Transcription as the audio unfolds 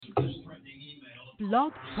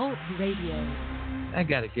Blog Talk Radio. I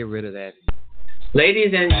got to get rid of that.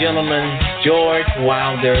 Ladies and gentlemen, George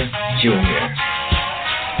Wilder Jr.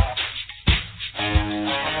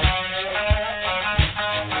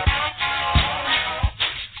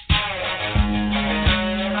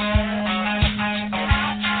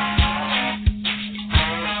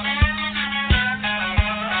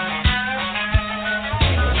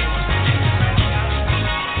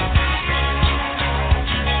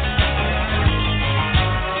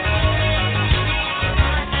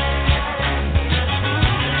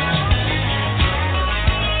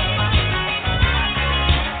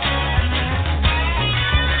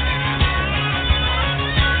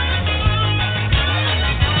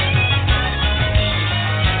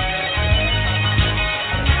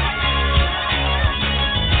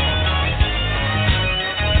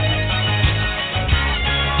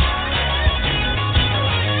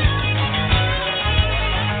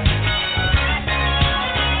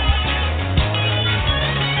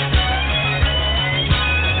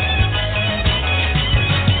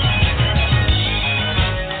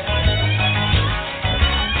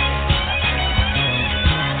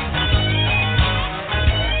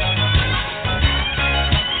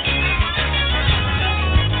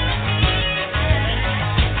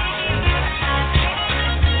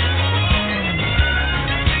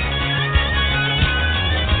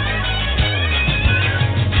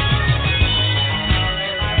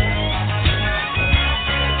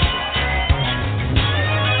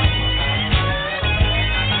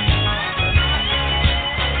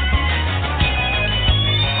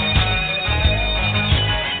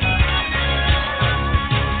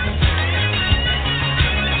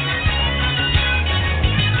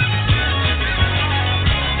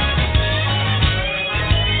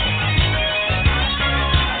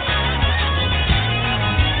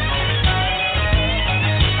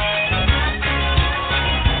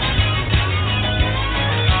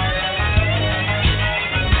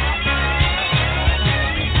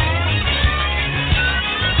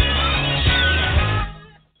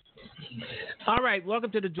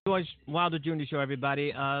 Welcome to the George Wilder Jr. Show,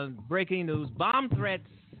 everybody. Breaking news. Bomb threats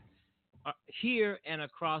here and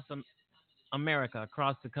across America,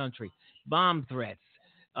 across the country. Bomb threats.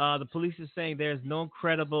 The police is saying there's no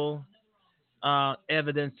credible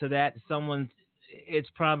evidence to that. It's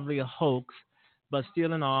probably a hoax, but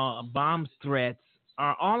still in all, bomb threats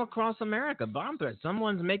are all across America. Bomb threats.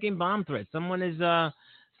 Someone's making bomb threats. Someone is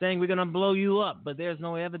saying we're going to blow you up, but there's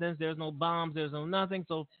no evidence. There's no bombs. There's no nothing.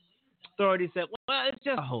 So authorities said, well, it's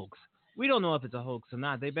just a hoax. We don't know if it's a hoax or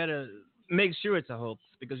not. They better make sure it's a hoax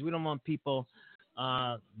because we don't want people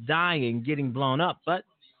dying, getting blown up. But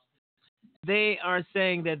they are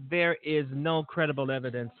saying that there is no credible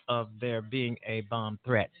evidence of there being a bomb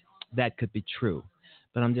threat. That could be true.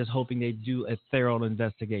 But I'm just hoping they do a thorough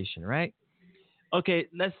investigation, right? Okay,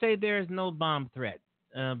 let's say there is no bomb threat,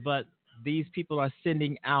 but these people are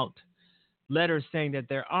sending out letters saying that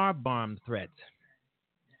there are bomb threats.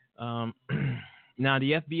 Now,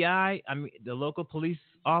 the FBI, the local police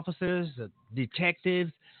officers, the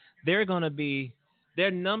detectives, they're going to be,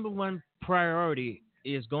 their number one priority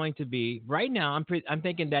is going to be, right now, I'm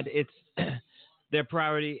thinking that it's their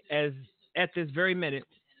priority as at this very minute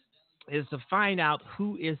is to find out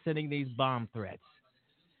who is sending these bomb threats.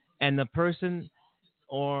 And the person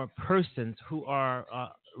or persons who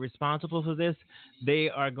are responsible for this,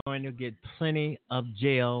 they are going to get plenty of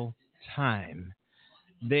jail time.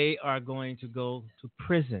 They are going to go to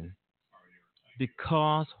prison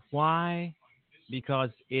because why?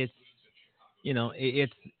 Because it's a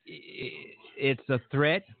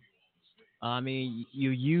threat.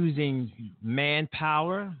 You're using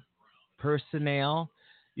manpower, personnel.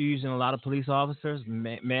 You're using a lot of police officers,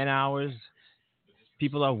 man hours.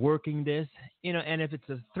 People are working this, and if it's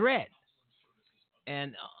a threat,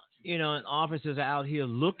 and and officers are out here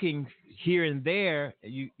looking here and there.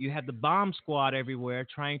 You have the bomb squad everywhere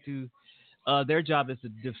trying to. Their job is to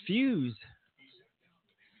defuse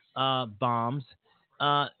bombs.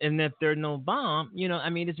 And if there's no bomb,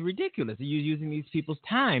 it's ridiculous. You're using these people's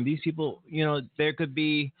time. These people, there could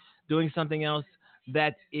be doing something else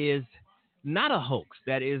that is not a hoax.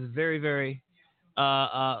 That is very, very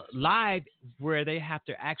live, where they have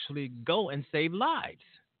to actually go and save lives.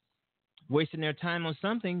 Wasting their time on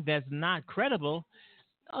something that's not credible,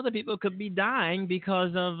 other people could be dying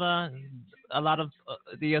because of a lot of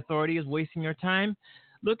the authority is wasting their time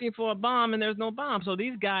looking for a bomb, and there's no bomb. So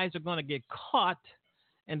these guys are going to get caught,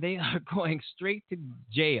 and they are going straight to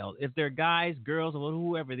jail if they're guys, girls, or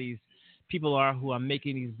whoever these people are who are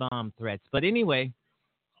making these bomb threats. But anyway,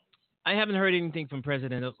 I haven't heard anything from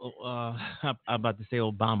President, I'm about to say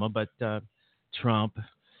Obama, but Trump.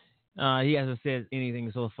 He hasn't said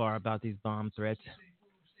anything so far about these bomb threats.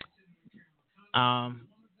 Um,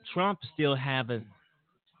 Trump still haven't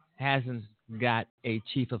hasn't got a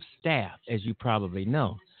chief of staff, as you probably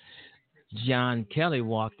know. John Kelly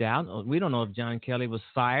walked out. We don't know if John Kelly was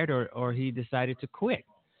fired or he decided to quit.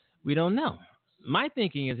 We don't know. My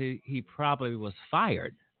thinking is he probably was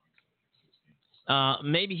fired.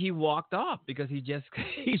 Maybe he walked off because he just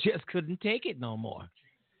he just couldn't take it no more.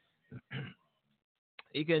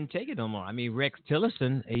 He couldn't take it no more. I mean, Rex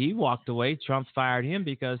Tillerson, he walked away. Trump fired him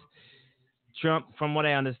because Trump, from what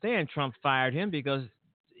I understand, Trump fired him because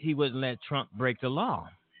he wouldn't let Trump break the law.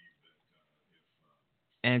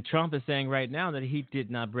 And Trump is saying right now that he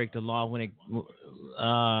did not break the law when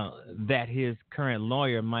that his current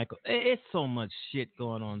lawyer, Michael. It's so much shit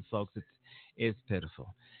going on, folks. It's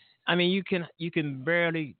pitiful. I mean, you can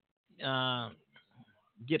barely uh,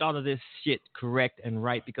 get all of this shit correct and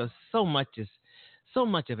right because so much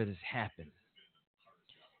of it has happened.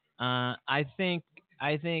 I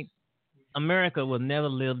think America will never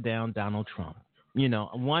live down Donald Trump. You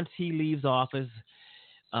know, once he leaves office,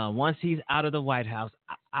 once he's out of the White House,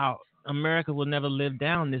 our America will never live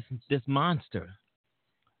down this monster,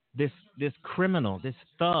 this criminal, this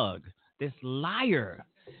thug, this liar.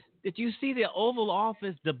 Did you see the Oval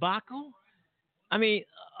Office debacle? I mean,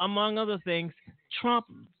 among other things, Trump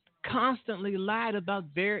constantly lied about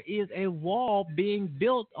there is a wall being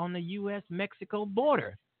built on the U.S. Mexico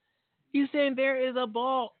border. He's saying there is a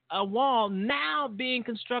wall now being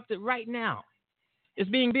constructed right now. It's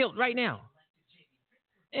being built right now.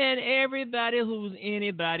 And everybody who's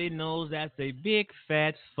anybody knows that's a big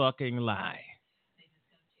fat fucking lie.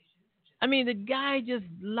 I mean, the guy just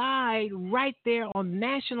lied right there on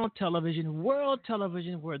national television, world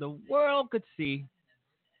television, where the world could see,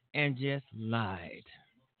 and just lied.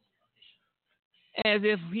 As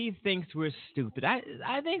if he thinks we're stupid.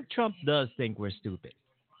 I think Trump does think we're stupid.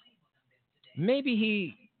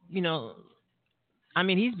 Maybe I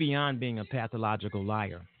mean, he's beyond being a pathological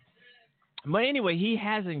liar. But anyway, he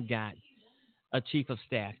hasn't got a chief of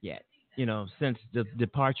staff yet. You know, since the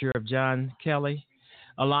departure of John Kelly,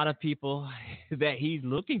 a lot of people that he's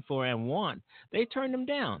looking for and want, they turned him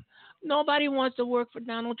down. Nobody wants to work for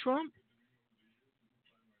Donald Trump.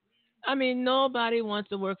 I mean, nobody wants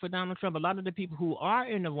to work for Donald Trump. A lot of the people who are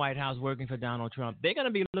in the White House working for Donald Trump, they're going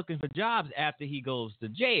to be looking for jobs after he goes to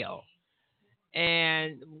jail.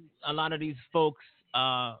 And a lot of these folks,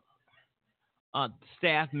 uh,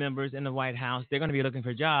 staff members in the White House, they're going to be looking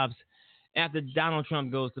for jobs after Donald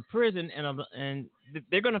Trump goes to prison, and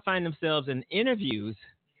they're going to find themselves in interviews,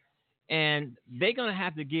 and they're going to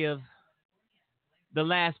have to give the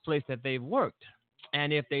last place that they've worked.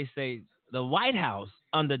 And if they say the White House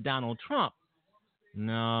under Donald Trump,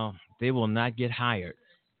 no, they will not get hired.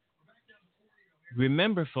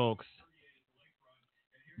 Remember, folks,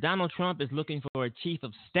 Donald Trump is looking for a chief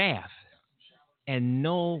of staff, and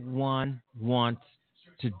no one wants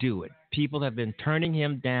to do it. People have been turning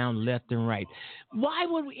him down left and right. Why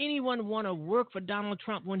would anyone want to work for Donald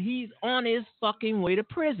Trump when he's on his fucking way to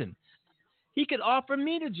prison? He could offer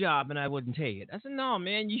me the job and I wouldn't take it. I said, no,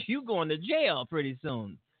 man, you going to jail pretty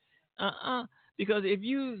soon. Because if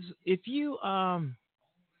you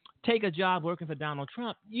take a job working for Donald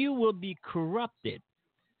Trump, you will be corrupted.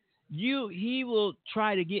 He will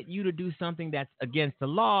try to get you to do something that's against the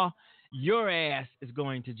law. Your ass is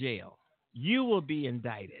going to jail. You will be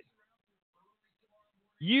indicted.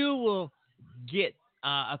 You will get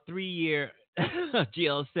a 3-year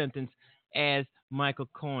jail sentence, as Michael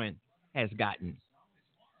Cohen has gotten.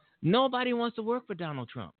 Nobody wants to work for Donald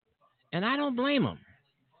Trump, and I don't blame him.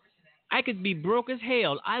 I could be broke as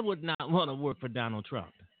hell. I would not want to work for Donald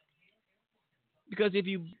Trump, because if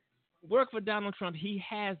you work for Donald Trump, he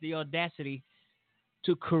has the audacity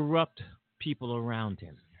to corrupt people around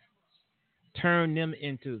him, turn them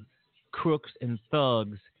into crooks and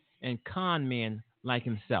thugs and con men like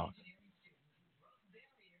himself.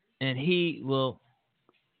 And he will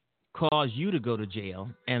cause you to go to jail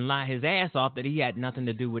and lie his ass off that he had nothing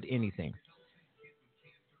to do with anything.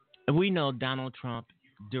 And we know Donald Trump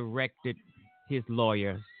directed his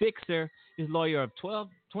lawyer, Fixer, his lawyer of 12,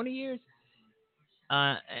 20 years,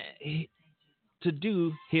 uh, to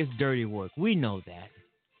do his dirty work. We know that.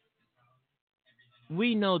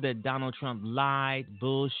 We know that Donald Trump lied,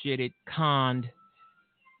 bullshitted, conned,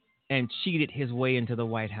 and cheated his way into the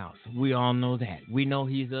White House. We all know that. We know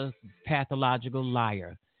he's a pathological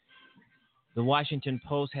liar. The Washington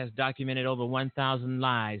Post has documented over 1,000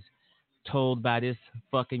 lies told by this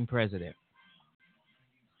fucking president.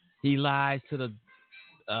 He lies to the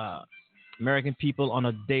American people on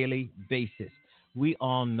a daily basis. We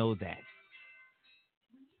all know that.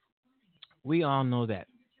 We all know that.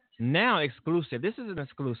 Now, exclusive. This is an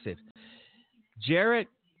exclusive. Jared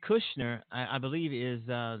Kushner, I believe, is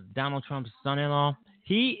Donald Trump's son-in-law.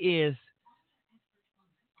 He is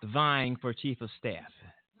vying for chief of staff.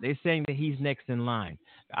 They're saying that he's next in line.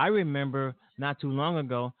 I remember not too long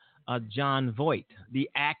ago, John Voight, the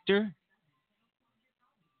actor,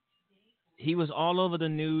 he was all over the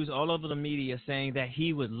news, all over the media, saying that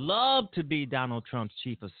he would love to be Donald Trump's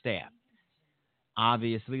chief of staff.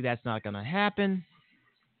 Obviously, that's not going to happen.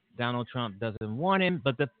 Donald Trump doesn't want him.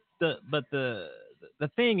 But the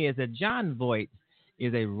thing is that John Voight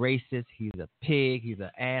is a racist. He's a pig. He's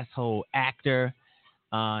an asshole actor.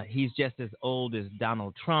 He's just as old as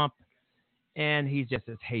Donald Trump, and he's just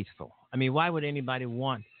as hateful. I mean, why would anybody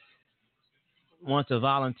want to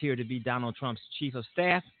volunteer to be Donald Trump's chief of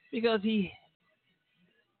staff? Because he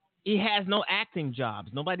has no acting jobs.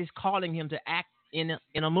 Nobody's calling him to act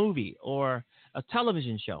in a movie or a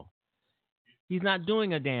television show. He's not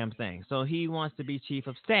doing a damn thing. So he wants to be chief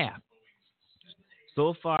of staff.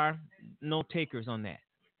 So far, no takers on that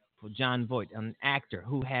for John Voight, an actor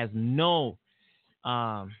who has no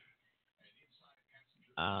um,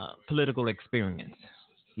 political experience.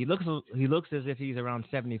 He looks as if he's around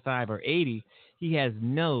 75 or 80. He has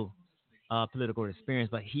no political experience,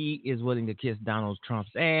 but he is willing to kiss Donald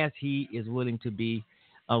Trump's ass. He is willing to be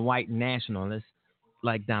a white nationalist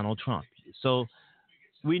like Donald Trump. So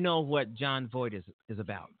we know what John Voight is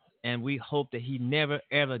about, and we hope that he never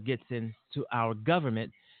ever gets into our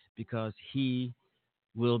government because he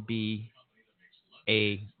will be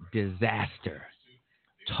a disaster,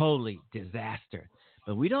 totally disaster.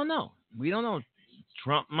 But we don't know. We don't know.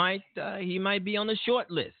 Trump might he might be on the short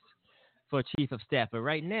list for chief of staff. But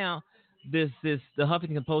right now, this the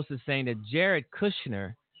Huffington Post is saying that Jared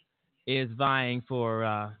Kushner is vying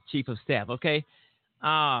for chief of staff. Okay,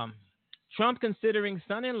 um, Trump considering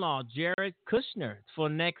son-in-law Jared Kushner for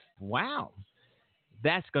next. Wow,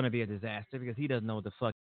 that's going to be a disaster because he doesn't know what the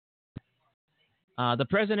fuck. The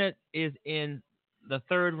president is in the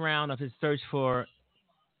third round of his search for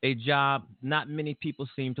a job not many people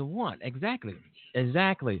seem to want. Exactly,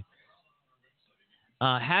 exactly.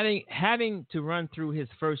 Having to run through his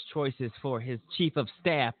first choices for his chief of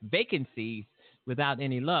staff vacancies without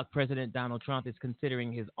any luck, President Donald Trump is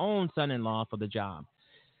considering his own son-in-law for the job.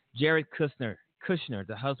 Jared Kushner,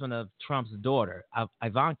 the husband of Trump's daughter,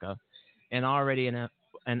 Ivanka, and already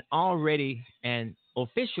an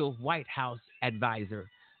official White House advisor,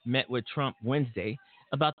 met with Trump Wednesday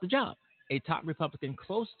about the job. A top Republican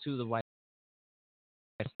close to the White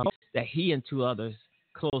House that he and two others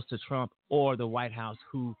close to Trump or the White House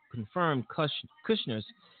who confirmed Kushner's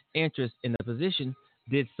interest in the position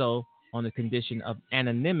did so on the condition of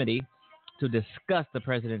anonymity to discuss the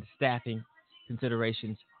president's staffing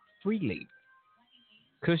considerations freely.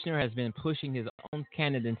 Kushner has been pushing his own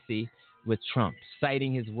candidacy with Trump,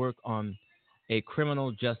 citing his work on a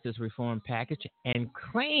criminal justice reform package and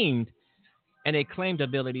a claimed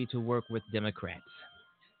ability to work with Democrats.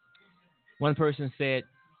 One person said,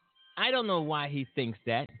 I don't know why he thinks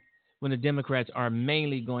that when the Democrats are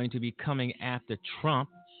mainly going to be coming after Trump.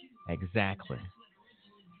 Exactly.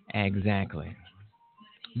 Exactly.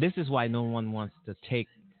 This is why no one wants to take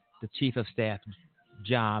the chief of staff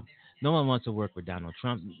job. No one wants to work with Donald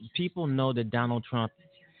Trump. People know that Donald Trump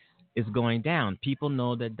is going down. People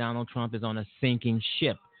know that Donald Trump is on a sinking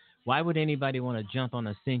ship. Why would anybody want to jump on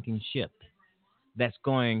a sinking ship that's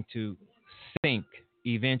going to sink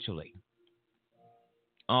eventually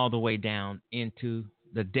all the way down into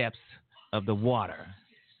the depths of the water?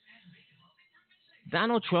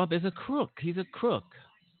 Donald Trump is a crook. He's a crook.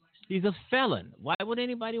 He's a felon. Why would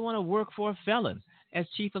anybody want to work for a felon as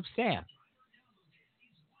chief of staff?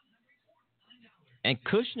 And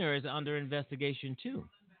Kushner is under investigation too.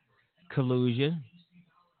 Collusion,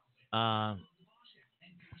 uh,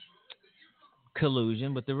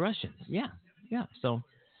 collusion with the Russians. Yeah, yeah. So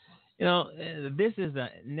this is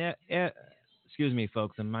excuse me,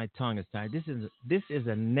 folks, and my tongue is tied. This is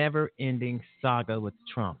a never-ending saga with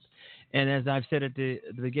Trump. And as I've said at the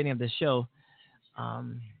beginning of the show,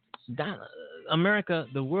 um, Don, America,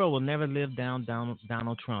 the world will never live down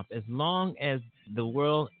Donald Trump. As long as the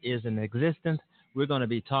world is in existence, we're going to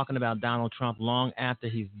be talking about Donald Trump long after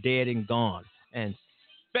he's dead and gone, and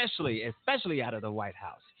especially out of the White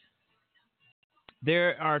House.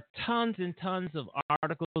 There are tons and tons of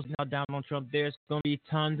articles about Donald Trump. There's going to be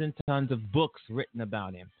tons and tons of books written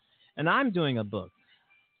about him, and I'm doing a book.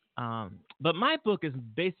 But my book is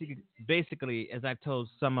basically, as I've told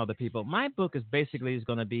some other people, my book is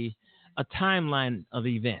going to be a timeline of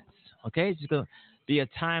events. Okay, it's going to be a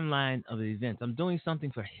timeline of events. I'm doing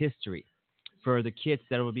something for history. for the kids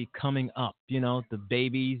that will be coming up, the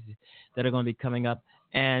babies that are going to be coming up,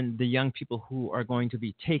 and the young people who are going to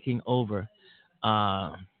be taking over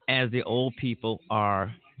as the old people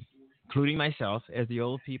are, including myself, as the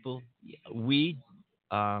old people, we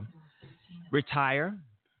uh, retire,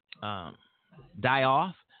 um, die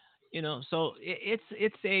off. So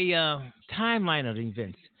it's a timeline of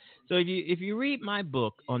events. So if you read my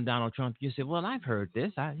book on Donald Trump, you say, well, I've heard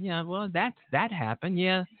this. Yeah, well, that happened.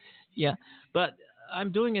 Yeah, yeah. But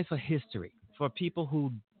I'm doing it for history, for people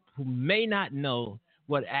who may not know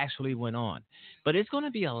what actually went on. But it's going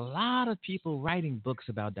to be a lot of people writing books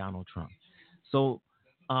about Donald Trump. So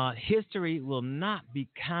history will not be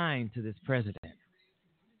kind to this president.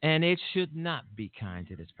 And it should not be kind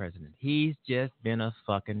to this president. He's just been a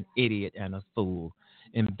fucking idiot and a fool,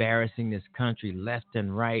 embarrassing this country left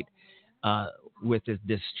and right uh, with his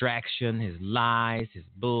distraction, his lies, his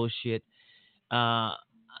bullshit. Uh,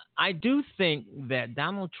 I do think that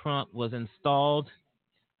Donald Trump was installed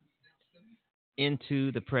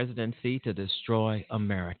into the presidency to destroy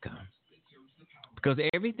America. Because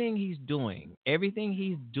everything he's doing,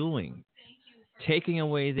 taking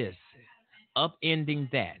away this,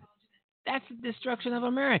 upending that, that's the destruction of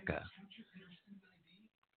America.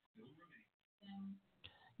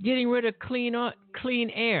 Getting rid of clean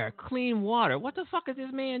air, clean water. What the fuck is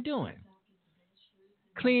this man doing?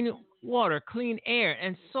 Clean water, clean air,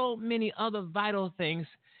 and so many other vital things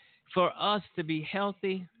for us to be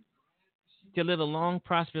healthy, to live a long,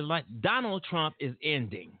 prosperous life. Donald Trump is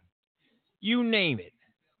ending. You name it,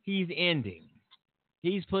 he's ending.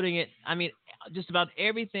 He's putting it. I mean, just about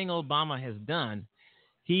everything Obama has done,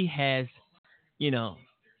 he has, you know,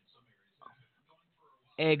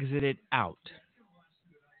 exited out.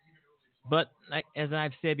 But like, as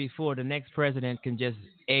I've said before, the next president can just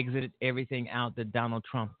exit everything out that Donald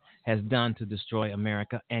Trump has done to destroy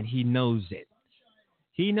America, and he knows it.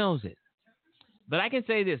 He knows it. But I can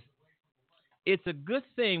say this: it's a good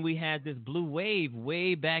thing we had this blue wave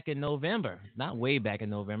way back in November. Not way back in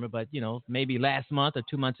November, but maybe last month or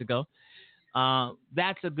 2 months ago.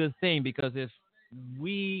 That's a good thing because if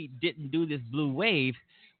we didn't do this blue wave,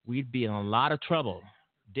 we'd be in a lot of trouble.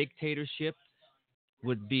 Dictatorship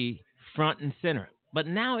would be front and center. But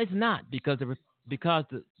now it's not because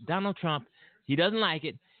Donald Trump, he doesn't like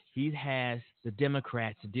it. He has the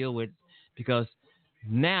Democrats to deal with because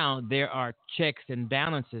now there are checks and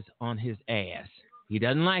balances on his ass. He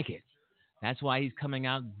doesn't like it. That's why he's coming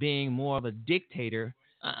out being more of a dictator.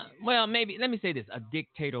 Well, maybe let me say this: a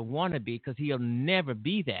dictator wannabe, because he'll never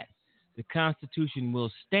be that. The Constitution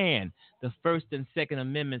will stand. The First and Second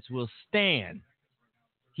Amendments will stand.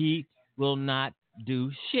 He will not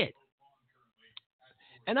do shit.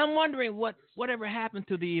 And I'm wondering whatever happened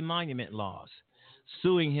to the emolument laws,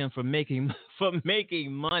 suing him for making for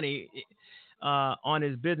making money on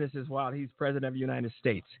his businesses while he's president of the United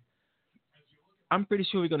States. I'm pretty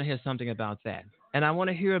sure we're going to hear something about that. And I want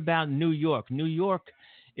to hear about New York. New York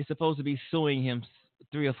is supposed to be suing him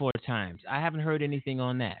 3 or 4 times. I haven't heard anything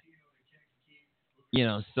on that.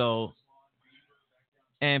 So,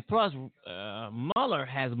 and plus, Mueller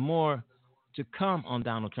has more to come on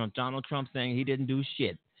Donald Trump. Donald Trump saying he didn't do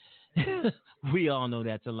shit. We all know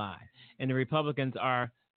that's a lie. And the Republicans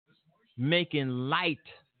are making light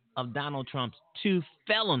of Donald Trump's 2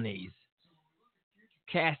 felonies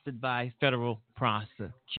casted by federal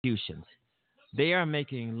prosecutions. They are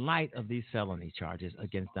making light of these felony charges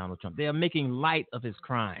against Donald Trump. They are making light of his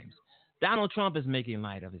crimes. Donald Trump is making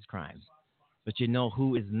light of his crimes. But you know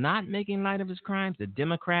who is not making light of his crimes? The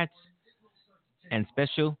Democrats and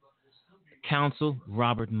special counsel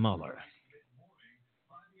Robert Mueller.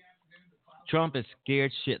 Trump is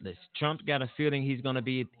scared shitless. Trump got a feeling he's going to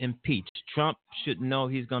be impeached. Trump should know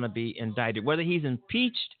he's going to be indicted. Whether he's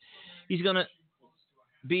impeached, he's going to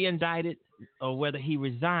be indicted, or whether he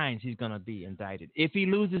resigns, he's going to be indicted. If he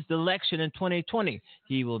loses the election in 2020,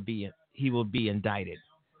 he will be indicted.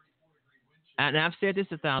 And I've said this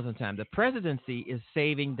 1,000 times. The presidency is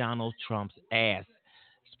saving Donald Trump's ass,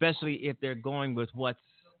 especially if they're going with what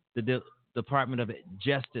the Department of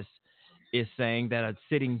Justice is saying, that a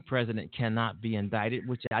sitting president cannot be indicted,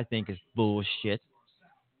 which I think is bullshit.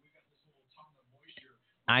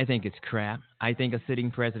 I think it's crap. I think a sitting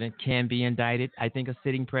president can be indicted. I think a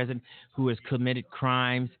sitting president who has committed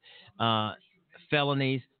crimes,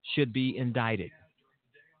 felonies, should be indicted.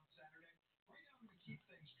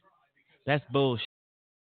 That's bullshit.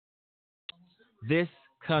 This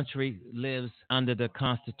country lives under the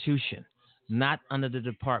Constitution, not under the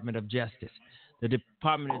Department of Justice. The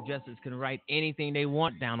Department of Justice can write anything they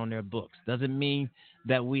want down on their books. Doesn't mean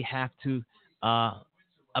that we have to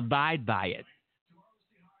abide by it.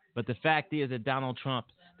 But the fact is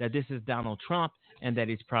that this is Donald Trump and that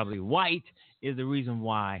he's probably white is the reason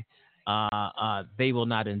why they will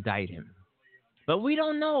not indict him. But we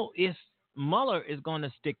don't know if Mueller is going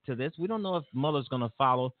to stick to this. We don't know if Mueller's going to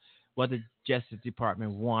follow what the Justice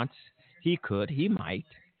Department wants. He could, he might.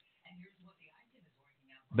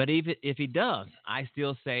 But if he does, I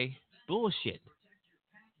still say bullshit.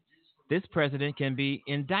 This president can be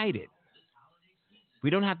indicted. We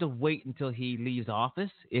don't have to wait until he leaves office.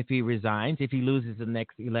 If he resigns, if he loses the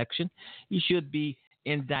next election, he should be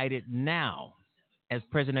indicted now as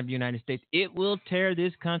president of the United States. It will tear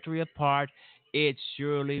this country apart. It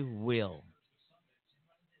surely will.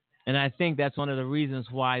 And I think that's one of the reasons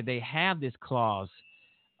why they have this clause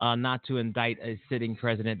not to indict a sitting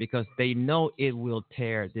president, because they know it will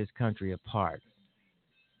tear this country apart.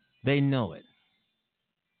 They know it.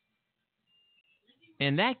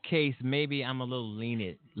 In that case, maybe I'm a little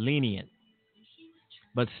lenient,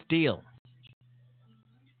 but still,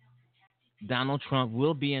 Donald Trump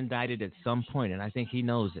will be indicted at some point, and I think he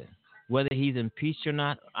knows it. Whether he's impeached or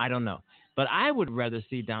not, I don't know. But I would rather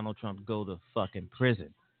see Donald Trump go to fucking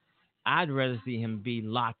prison. I'd rather see him be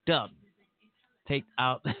locked up, take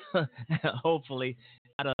out, hopefully,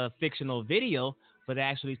 out of a fictional video, but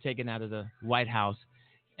actually taken out of the White House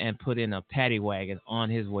and put in a paddy wagon on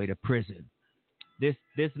his way to prison.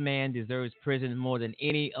 This man deserves prison more than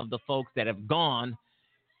any of the folks that have gone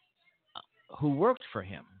who worked for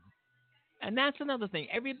him. And that's another thing.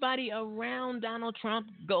 Everybody around Donald Trump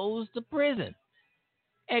goes to prison,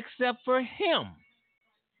 except for him.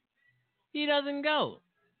 He doesn't go.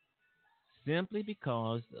 Simply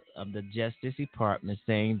because of the Justice Department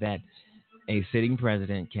saying that a sitting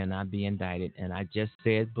president cannot be indicted. And I just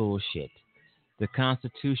said bullshit. The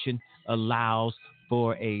Constitution allows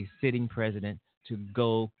for a sitting president to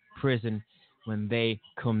go prison when they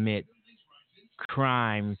commit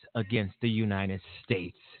crimes against the United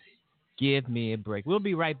States. Give me a break. We'll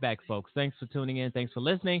be right back, folks. Thanks for tuning in. Thanks for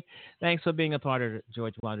listening. Thanks for being a part of the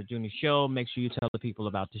George Wilder Jr. Show. Make sure you tell the people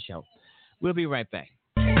about the show. We'll be right back.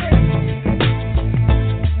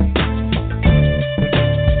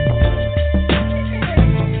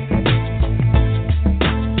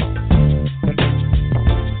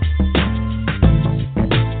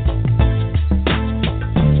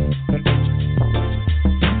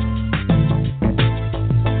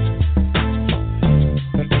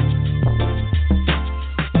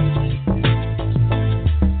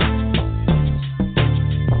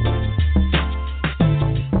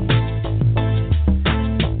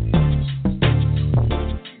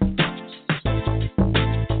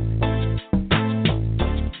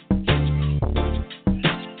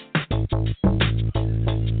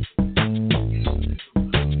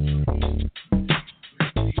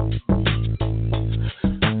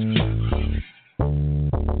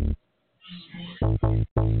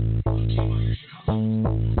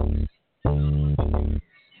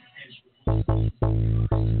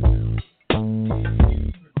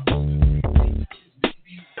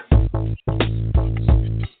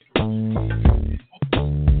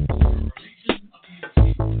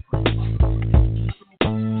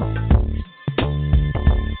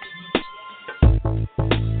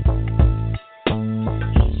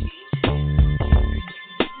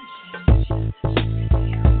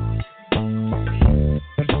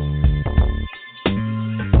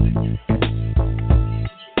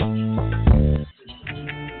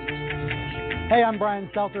 Hey, I'm Brian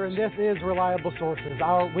Stelter, and this is Reliable Sources,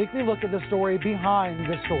 our weekly look at the story behind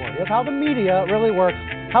the story, of how the media really works,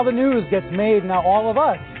 how the news gets made, and how all of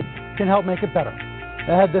us can help make it better.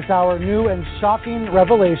 Ahead this hour, new and shocking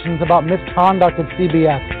revelations about misconduct at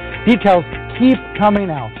CBS. Details keep coming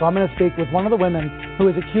out, so I'm going to speak with one of the women who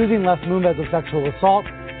is accusing Les Moonves of sexual assault.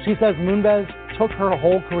 She says Moonves took her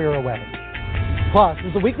whole career away. Plus,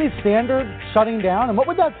 is the Weekly Standard shutting down? And what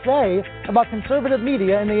would that say about conservative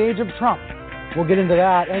media in the age of Trump? We'll get into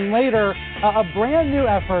that. And later, a brand new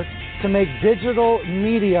effort to make digital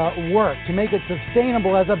media work, to make it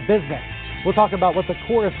sustainable as a business. We'll talk about what The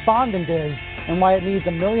Correspondent is and why it needs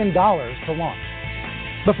 $1 million to launch.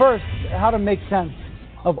 But first, how to make sense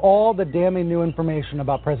of all the damning new information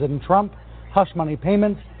about President Trump, hush money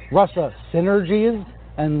payments, Russia synergies,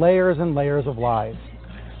 and layers of lies.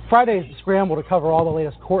 Friday's scramble to cover all the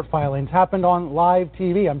latest court filings happened on live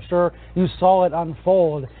TV. I'm sure you saw it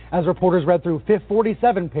unfold as reporters read through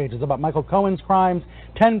 47 pages about Michael Cohen's crimes,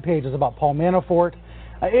 10 pages about Paul Manafort.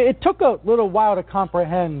 It took a little while to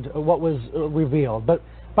comprehend what was revealed, but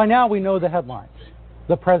by now we know the headlines.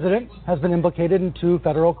 The president has been implicated in 2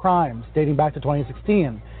 federal crimes dating back to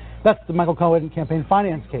 2016. That's the Michael Cohen campaign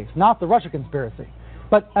finance case, not the Russia conspiracy.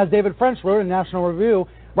 But as David French wrote in National Review,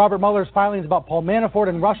 Robert Mueller's filings about Paul Manafort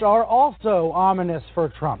and Russia are also ominous for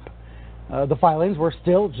Trump. The filings were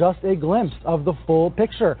still just a glimpse of the full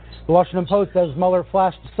picture. The Washington Post says Mueller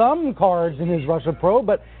flashed some cards in his Russia probe,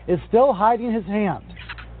 but is still hiding his hand.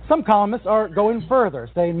 Some columnists are going further,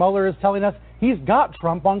 saying Mueller is telling us he's got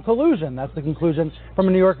Trump on collusion. That's the conclusion from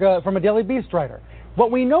a Daily Beast writer. What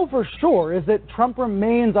we know for sure is that Trump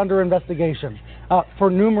remains under investigation for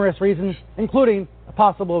numerous reasons, including a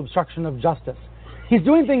possible obstruction of justice. He's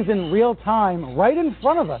doing things in real time right in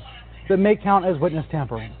front of us that may count as witness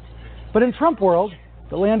tampering. But in Trump world,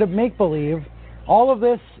 the land of make-believe, all of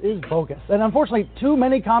this is bogus. And unfortunately, too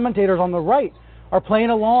many commentators on the right are playing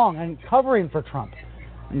along and covering for Trump.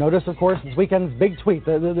 Notice, of course, this weekend's big tweet,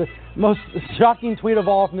 the most shocking tweet of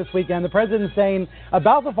all from this weekend, the president saying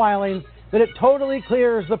about the filings that it totally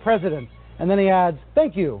clears the president. And then he adds,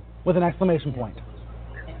 "Thank you," with an exclamation point.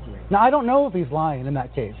 Now, I don't know if he's lying in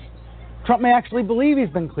that case. Trump may actually believe he's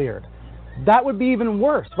been cleared. That would be even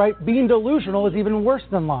worse, right? Being delusional is even worse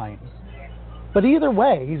than lying. But either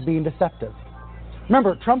way, he's being deceptive.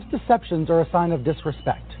 Remember, Trump's deceptions are a sign of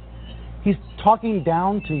disrespect. He's talking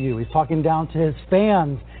down to you. He's talking down to his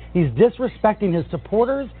fans. He's disrespecting his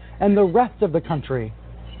supporters and the rest of the country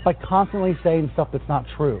by constantly saying stuff that's not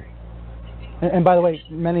true. And by the way,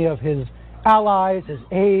 many of his allies, his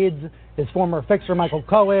aides, his former fixer Michael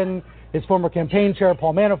Cohen, his former campaign chair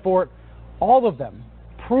Paul Manafort, all of them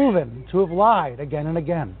proven to have lied again and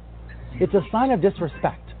again. It's a sign of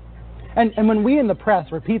disrespect. And when we in the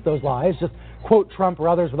press repeat those lies, just quote Trump or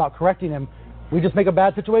others without correcting him, we just make a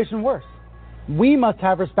bad situation worse. We must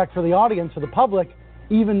have respect for the audience, for the public,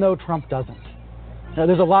 even though Trump doesn't. Now,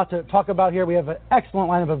 there's a lot to talk about here. We have an excellent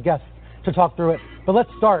lineup of guests to talk through it. But let's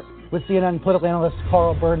start with CNN political analyst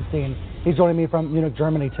Carl Bernstein. He's joining me from Munich,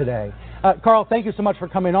 Germany today. Carl, thank you so much for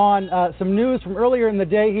coming on. Some news from earlier in the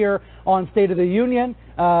day here on State of the Union.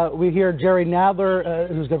 We hear Jerry Nadler,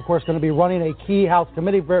 who's of course going to be running a key House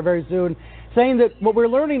committee very, very soon, saying that what we're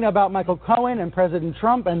learning about Michael Cohen and President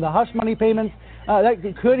Trump and the hush money payments, that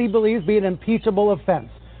could, he believes, be an impeachable offense.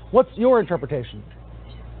 What's your interpretation?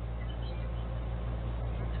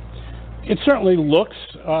 It certainly looks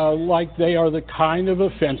like they are the kind of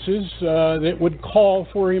offenses that would call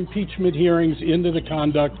for impeachment hearings into the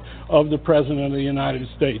conduct of the President of the United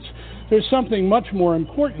States. There's something much more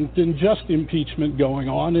important than just impeachment going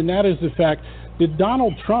on, and that is the fact that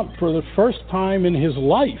Donald Trump, for the first time in his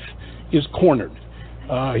life, is cornered.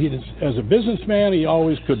 As a businessman, he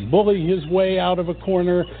always could bully his way out of a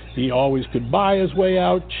corner. He always could buy his way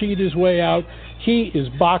out, cheat his way out. He is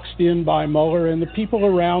boxed in by Mueller, and the people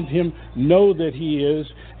around him know that he is,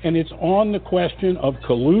 and it's on the question of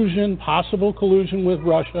collusion, possible collusion with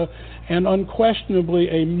Russia, and unquestionably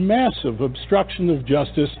a massive obstruction of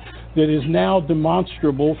justice that is now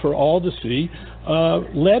demonstrable for all to see,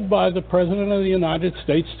 led by the President of the United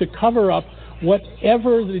States to cover up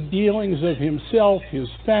whatever the dealings of himself, his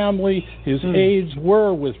family, his aides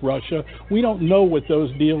were with Russia. We don't know what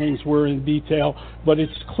those dealings were in detail, but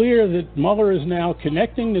it's clear that Mueller is now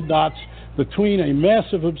connecting the dots between a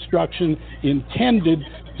massive obstruction intended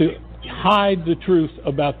to hide the truth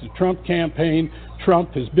about the Trump campaign,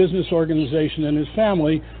 Trump, his business organization, and his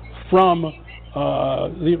family from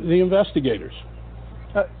the investigators.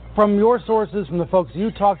 From your sources, from the folks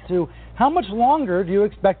you talked to, how much longer do you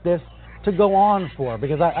expect this to go on for?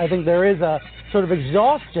 Because I think there is a sort of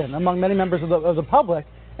exhaustion among many members of the public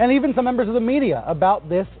and even some members of the media about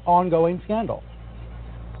this ongoing scandal.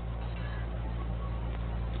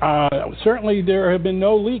 Certainly there have been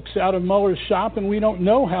no leaks out of Mueller's shop, and we don't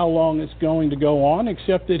know how long it's going to go on,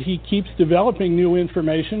 except that he keeps developing new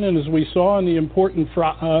information, and as we saw in the important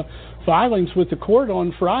filings with the court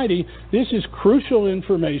on Friday, this is crucial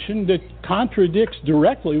information that contradicts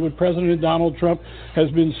directly what President Donald Trump has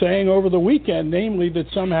been saying over the weekend, namely that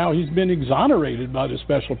somehow he's been exonerated by the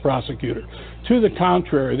special prosecutor. To the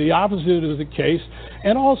contrary, the opposite is the case.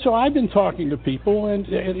 And also, I've been talking to people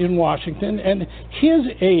in Washington, and his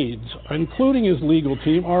aides, including his legal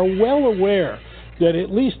team, are well aware that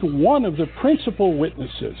at least one of the principal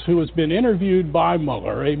witnesses who has been interviewed by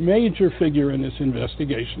Mueller, a major figure in this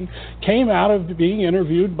investigation, came out of being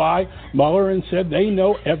interviewed by Mueller and said they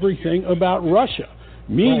know everything about Russia,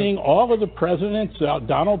 meaning all of the presidents,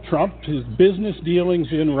 Donald Trump, his business dealings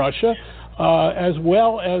in Russia, as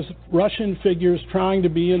well as Russian figures trying to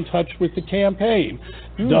be in touch with the campaign.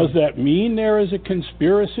 Does that mean there is a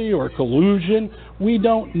conspiracy or collusion? We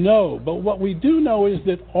don't know. But what we do know is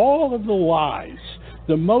that all of the lies,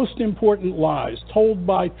 the most important lies told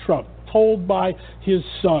by Trump, told by his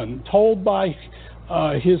son, told by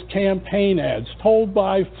his campaign ads, told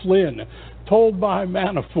by Flynn, told by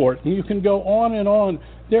Manafort, and you can go on and on,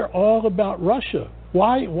 they're all about Russia.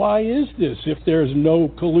 Why is this if there's no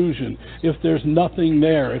collusion, if there's nothing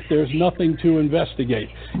there, if there's nothing to investigate?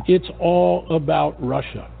 It's all about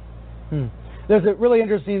Russia. There's a really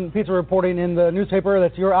interesting piece of reporting in the newspaper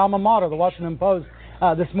that's your alma mater, the Washington Post,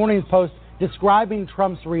 this morning's post, describing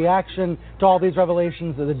Trump's reaction to all these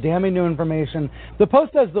revelations, the damning new information. The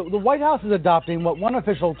Post says the White House is adopting what one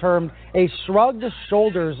official termed a shrugged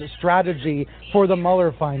shoulders strategy for the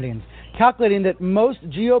Mueller findings, calculating that most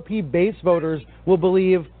GOP base voters will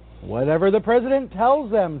believe whatever the president tells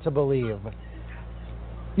them to believe.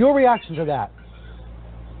 Your reaction to that?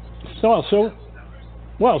 So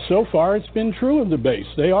far it's been true of the base.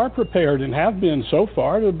 They are prepared and have been so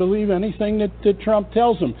far to believe anything that Trump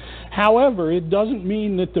tells them. However, it doesn't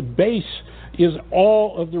mean that the base is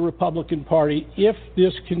all of the Republican Party if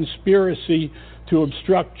this conspiracy to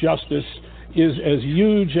obstruct justice is as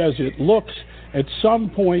huge as it looks. At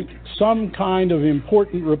some point, some kind of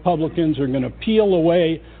important Republicans are going to peel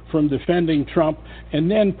away from defending Trump,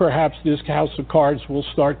 and then perhaps this house of cards will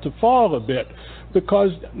start to fall a bit,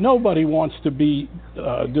 because nobody wants to be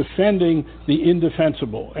defending the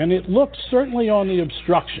indefensible. And it looks certainly on the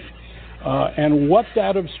obstruction and what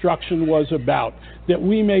that obstruction was about, that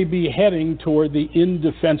we may be heading toward the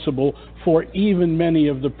indefensible for even many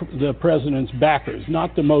of the president's backers.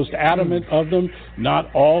 Not the most adamant of them,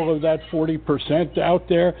 not all of that 40% out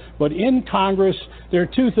there, but in Congress, there are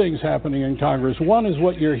two things happening in Congress. One is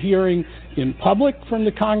what you're hearing in public from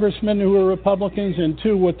the congressmen who are Republicans, and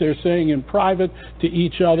two, what they're saying in private to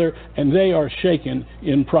each other, and they are shaken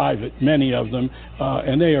in private, many of them,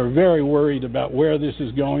 and they are very worried about where this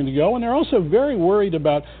is going to go, and they're also very worried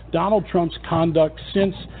about Donald Trump's conduct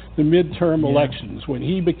since the midterm elections. When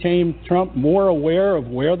he became Trump more aware of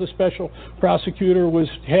where the special prosecutor was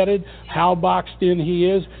headed, how boxed in he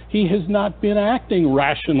is, he has not been acting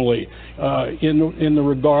rationally in the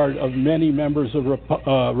regard of many members of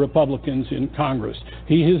Republicans in Congress.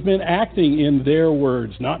 He has been acting, in their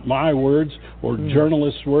words, not my words or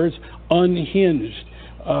journalists' words, unhinged,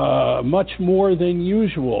 much more than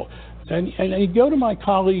usual. And you go to my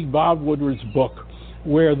colleague Bob Woodward's book,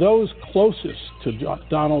 where those closest to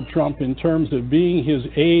Donald Trump in terms of being his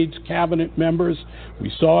aides, cabinet members,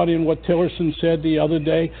 we saw it in what Tillerson said the other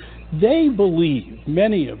day, they believe,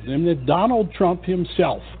 many of them, that Donald Trump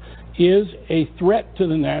himself is a threat to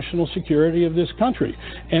the national security of this country.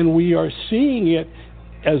 And we are seeing it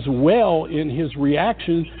as well in his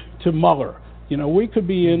reaction to Mueller. You know, we could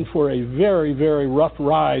be in for a very, very rough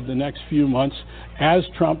ride the next few months as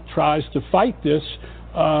Trump tries to fight this.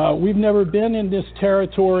 We've never been in this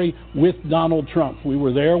territory with Donald Trump. We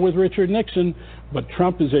were there with Richard Nixon, but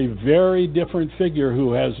Trump is a very different figure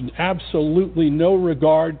who has absolutely no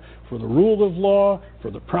regard for the rule of law,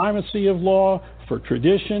 for the primacy of law, for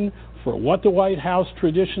tradition, for what the White House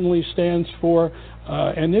traditionally stands for.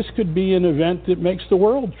 And this could be an event that makes the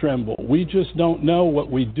world tremble. We just don't know what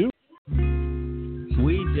we do.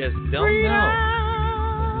 We just don't know.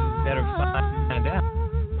 We better find out.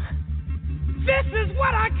 This is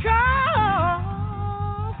what I call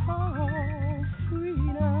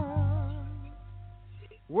freedom.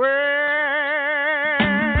 Well,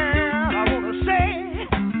 I want to say,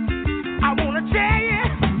 I want to tell you,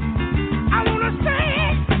 I want to say,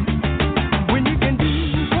 when you can do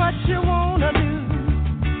what you want to do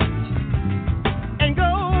and go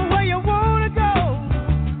where you want to go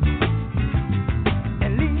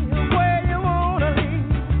and live where you want to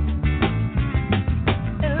live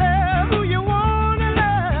and love who you want to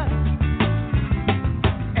love.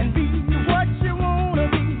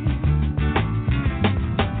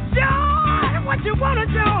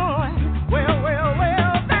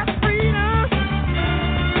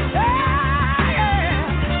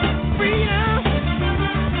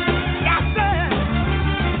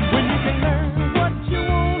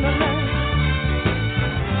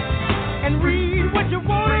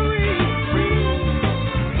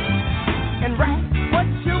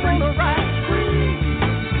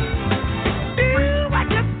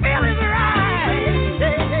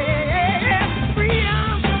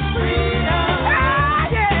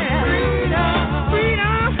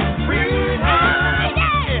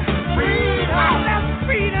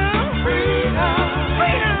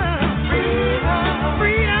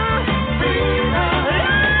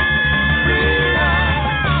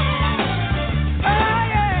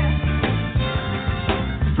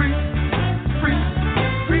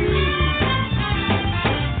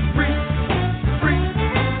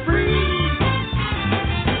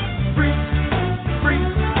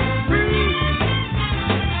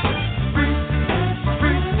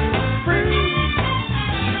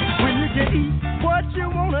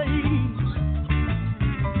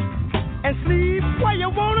 and sleep where you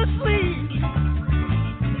wanna sleep,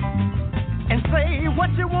 and say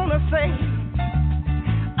what you wanna say,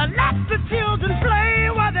 and let the children play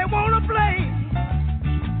while they wanna play,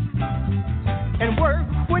 and work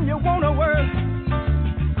when you wanna work,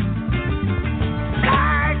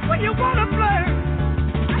 fly when you wanna flirt.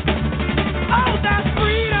 Oh, that's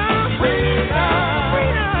freedom, freedom,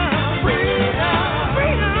 freedom.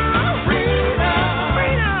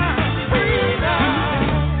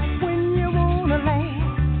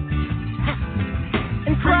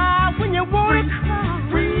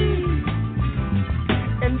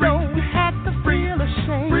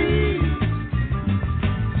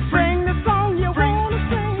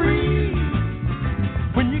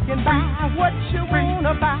 What you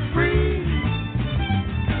wanna buy, free,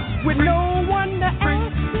 with no one to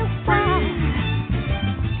ask you why.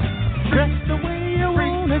 Dress the way you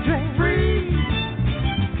wanna dress, free,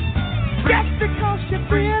 just because you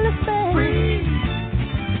feel it's bad. Free,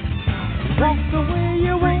 walk the way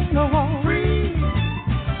you wanna walk, free,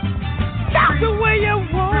 talk the way you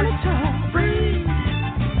wanna talk, free,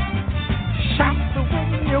 shout the way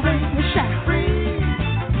you wanna shout, free,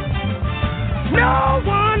 no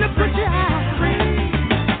one to put you out.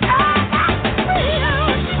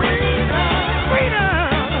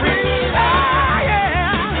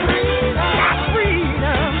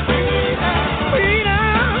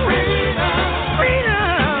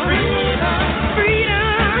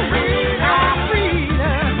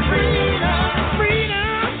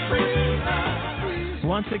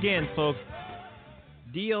 Once again, folks,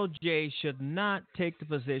 DOJ should not take the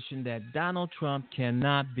position that Donald Trump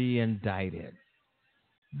cannot be indicted.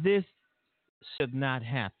 This should not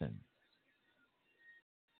happen.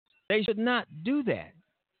 They should not do that.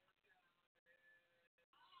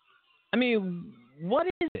 I mean, what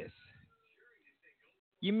is this?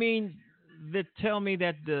 You mean that tell me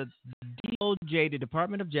that the DOJ, the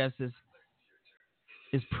Department of Justice,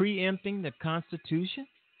 is preempting the Constitution?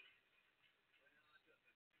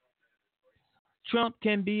 Trump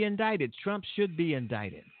can be indicted. Trump should be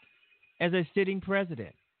indicted as a sitting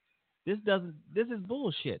president. This is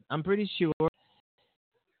bullshit. I'm pretty sure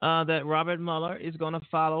that Robert Mueller is going to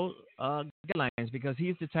follow guidelines because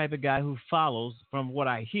he's the type of guy who follows, from what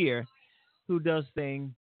I hear, who does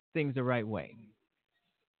things the right way.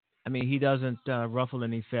 I mean, he doesn't ruffle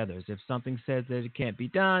any feathers. If something says that it can't be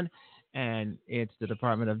done, and it's the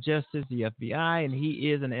Department of Justice, the FBI, and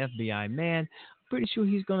he is an FBI man, I'm pretty sure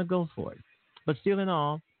he's going to go for it. But still in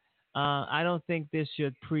all, I don't think this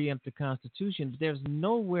should preempt the Constitution. There's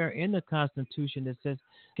nowhere in the Constitution that says,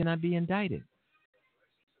 can I be indicted?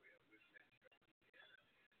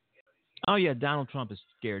 Oh, yeah, Donald Trump is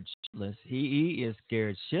scared shitless. He is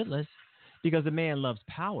scared shitless because the man loves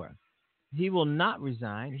power. He will not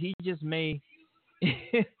resign. He just may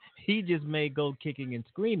go kicking and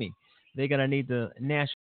screaming. They're going to need the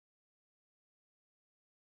national.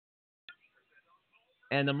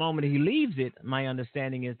 And the moment he leaves it, my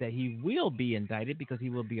understanding is that he will be indicted because he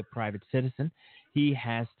will be a private citizen. He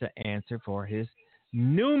has to answer for his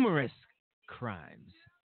numerous crimes.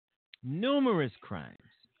 Numerous crimes.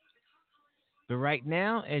 But right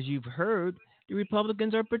now, as you've heard, the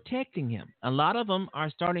Republicans are protecting him. A lot of them are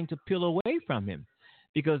starting to peel away from him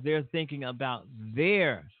because they're thinking about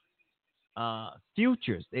their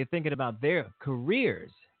futures. They're thinking about their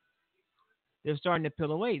careers. They're starting to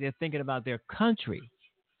peel away. They're thinking about their country.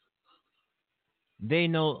 They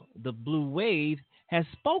know the blue wave has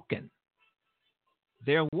spoken.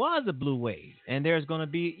 There was a blue wave, and there's going to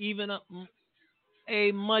be even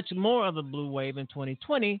a much more of a blue wave in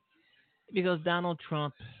 2020 because Donald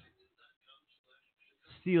Trump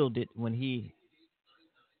sealed it when he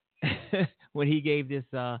when he gave this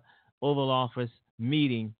Oval Office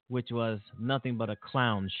meeting, which was nothing but a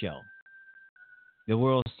clown show. The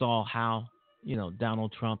world saw how,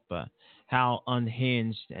 Donald Trump, how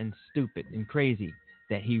unhinged and stupid and crazy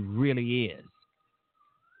that he really is.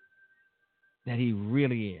 That he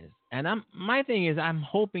really is. And my thing is, I'm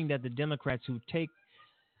hoping that the Democrats who take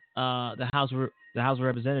the House of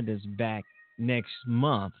Representatives back next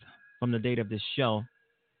month from the date of this show,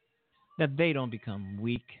 that they don't become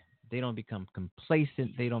weak, they don't become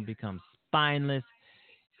complacent, they don't become spineless,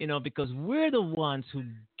 because we're the ones who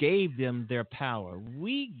gave them their power.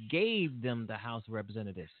 We gave them the House of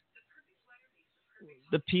Representatives.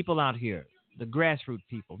 The people out here, the grassroots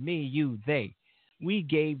people, me, you, they. We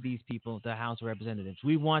gave these people the House of Representatives.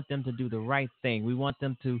 We want them to do the right thing. We want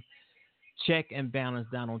them to check and balance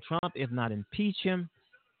Donald Trump, if not impeach him,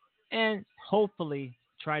 and hopefully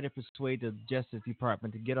try to persuade the Justice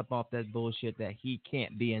Department to get up off that bullshit that he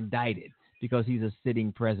can't be indicted because he's a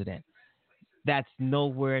sitting president. That's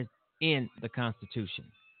nowhere in the Constitution.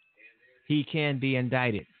 He can be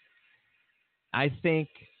indicted. I think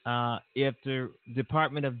if the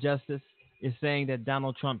Department of Justice is saying that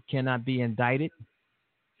Donald Trump cannot be indicted,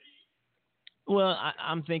 well,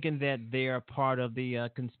 I'm thinking that they are part of the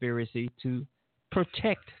conspiracy to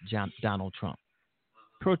protect Donald Trump,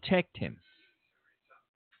 protect him.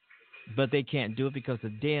 But they can't do it because the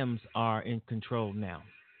Dems are in control now.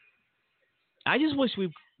 I just wish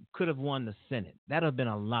we could have won the Senate. That would have been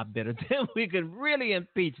a lot better. Then we could really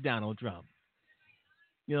impeach Donald Trump.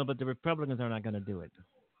 But the Republicans are not going to do it.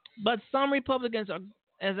 But some Republicans are,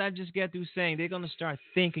 as I just got through saying, they're going to start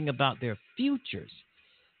thinking about their futures.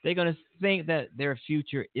 They're going to think that their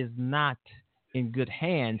future is not in good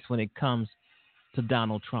hands when it comes to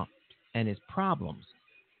Donald Trump and his problems.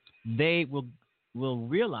 They will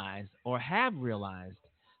realize or have realized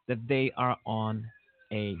that they are on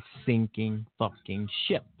a sinking fucking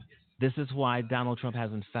ship. This is why Donald Trump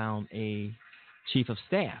hasn't found a chief of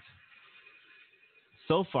staff.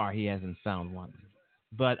 So far, he hasn't found one.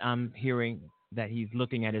 But I'm hearing that he's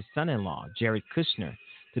looking at his son-in-law, Jared Kushner,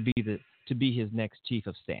 to be his next chief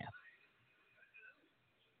of staff.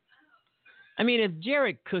 I mean, if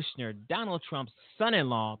Jared Kushner, Donald Trump's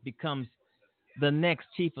son-in-law, becomes the next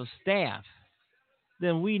chief of staff,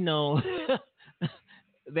 then we know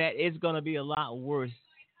that it's going to be a lot worse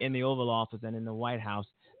in the Oval Office and in the White House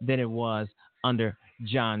than it was under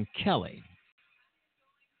John Kelly.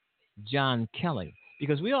 John Kelly.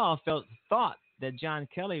 Because we all thought that John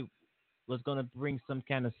Kelly was going to bring some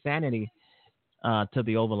kind of sanity to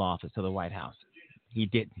the Oval Office, to the White House. He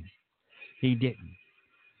didn't. He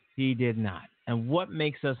did not. And what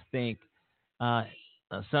makes us think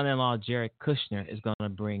son-in-law Jared Kushner is going to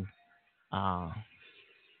bring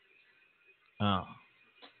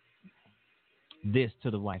this to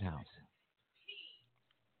the White House?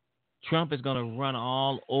 Trump is going to run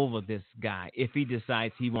all over this guy if he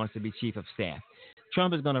decides he wants to be chief of staff.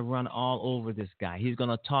 Trump is going to run all over this guy. He's going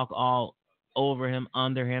to talk all over him,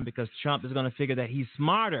 under him, because Trump is going to figure that he's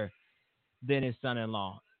smarter than his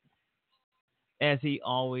son-in-law, as he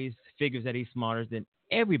always figures that he's smarter than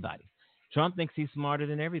everybody. Trump thinks he's smarter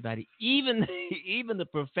than everybody, even the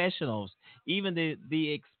professionals, even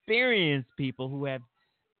the experienced people who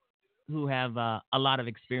have a lot of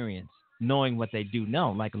experience, knowing what they do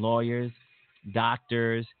know, like lawyers,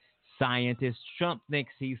 doctors, scientists. Trump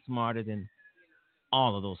thinks he's smarter than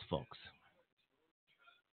all of those folks.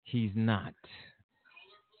 He's not.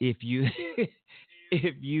 If you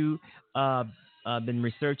been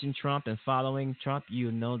researching Trump and following Trump,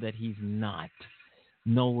 you know that he's not.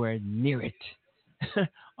 Nowhere near it.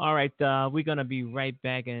 All right, we're going to be right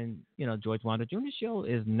back. And, George Wilder Jr. Show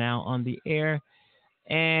is now on the air.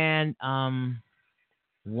 And,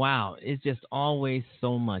 wow, it's just always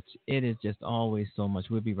so much. It is just always so much.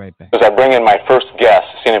 We'll be right back. As I bring in my first guest,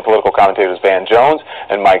 senior political commentators Van Jones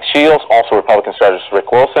and Mike Shields, also Republican strategist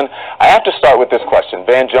Rick Wilson, I have to start with this question.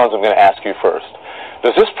 Van Jones, I'm going to ask you first.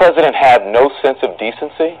 Does this president have no sense of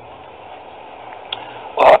decency?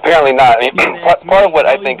 Well, apparently not. I mean, part of what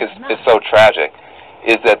I think is so tragic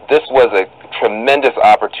is that this was a tremendous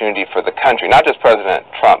opportunity for the country, not just President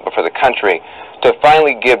Trump, but for the country, to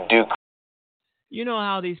finally give due. You know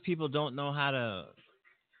how these people don't know how to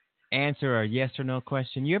answer a yes or no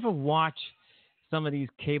question? You ever watch some of these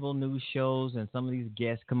cable news shows and some of these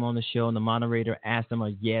guests come on the show and the moderator asks them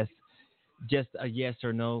just a yes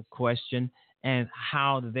or no question, and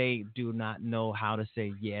how they do not know how to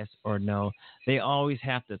say yes or no. They always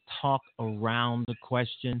have to talk around the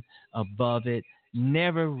question, above it,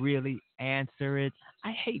 never really answer it.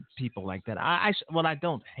 I hate people like that. I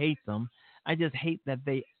don't hate them. I just hate that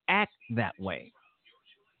they act that way.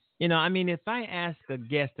 If I ask a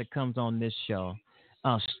guest that comes on this show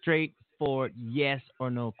a straightforward yes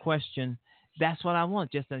or no question, that's what I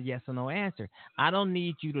want, just a yes or no answer. I don't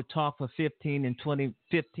need you to talk for 15 to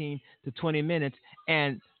 20 minutes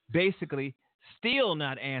and basically still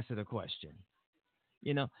not answer the question.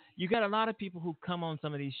 You got a lot of people who come on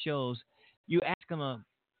some of these shows. You ask them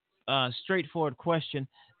a straightforward question,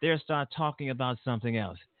 they'll start talking about something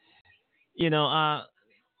else. They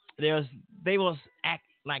will act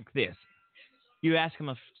like this. You ask them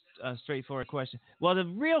a straightforward question. Well, the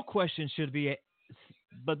real question should be,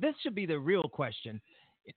 but this should be the real question.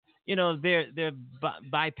 They're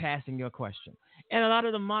bypassing your question. And a lot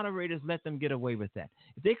of the moderators let them get away with that.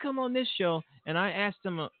 If they come on this show and I ask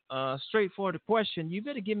them a straightforward question, you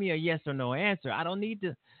better give me a yes or no answer. I don't need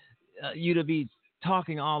you to be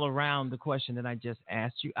talking all around the question that I just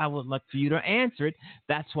asked you. I would like for you to answer it.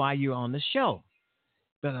 That's why you're on the show.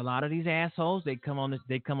 But a lot of these assholes, they come on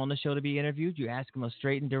the show to be interviewed. You ask them a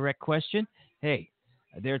straight and direct question. Hey,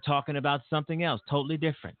 They're talking about something else, totally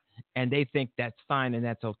different, and they think that's fine and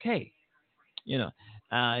that's okay. You know,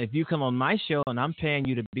 if you come on my show and I'm paying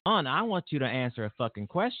you to be on, I want you to answer a fucking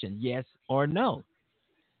question, yes or no.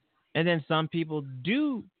 And then some people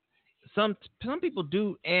do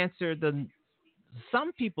answer the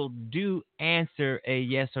some people do answer a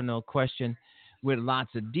yes or no question with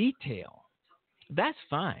lots of detail. That's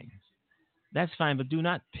fine. That's fine, but do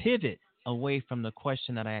not pivot away from the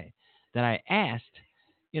question that I asked.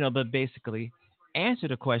 But basically answer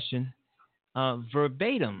the question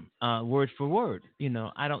verbatim, word for word.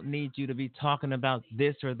 I don't need you to be talking about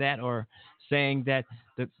this or that or saying that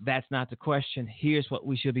that's not the question. Here's what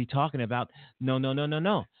we should be talking about. No, no, no, no,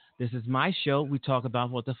 no. This is my show. We talk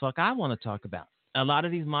about what the fuck I want to talk about. A lot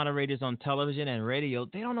of these moderators on television and radio,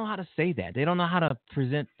 they don't know how to say that. They don't know how to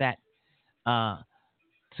present that uh,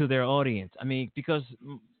 to their audience.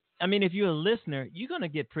 If you're a listener, you're going to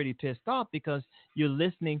get pretty pissed off because you're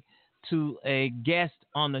listening to a guest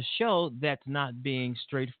on the show that's not being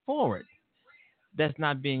straightforward. And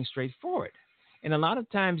a lot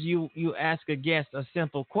of times you ask a guest a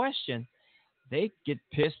simple question, they get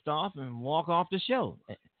pissed off and walk off the show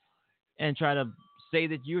and try to say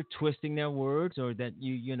that you're twisting their words or that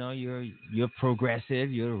you're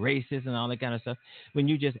progressive, you're racist and all that kind of stuff when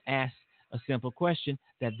you just ask a simple question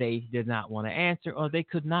that they did not want to answer or they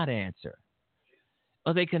could not answer.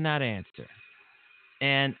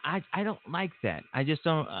 And I don't like that. I just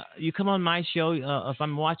don't. You come on my show, if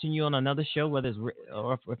I'm watching you on another show, whether it's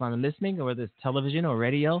or if I'm listening, or whether it's television or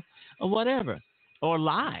radio or whatever, or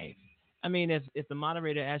live. If the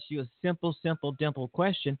moderator asks you a simple, dimple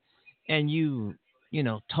question, and you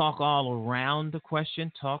talk all around the question,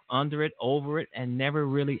 talk under it, over it, and never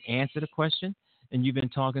really answer the question, and you've been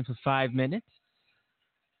talking for 5 minutes,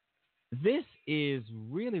 this is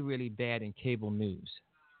really, really bad in cable news.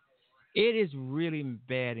 It is really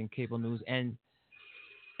bad in cable news, and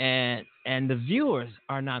the viewers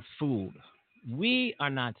are not fooled. We are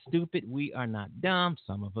not stupid. We are not dumb.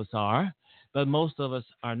 Some of us are, but most of us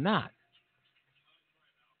are not.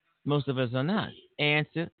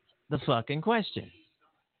 Answer the fucking question.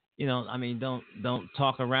 Don't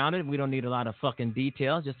talk around it. We don't need a lot of fucking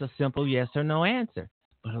detail. Just a simple yes or no answer.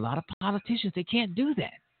 But a lot of politicians, they can't do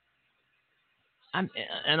that. I'm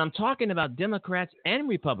talking about Democrats and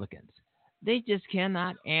Republicans. They just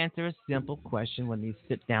cannot answer a simple question when they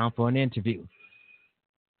sit down for an interview.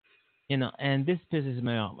 And this pisses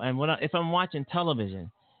me off. And if I'm watching television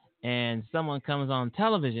and someone comes on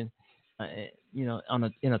television, in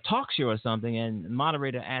a talk show or something, and the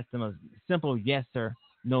moderator asks them a simple yes or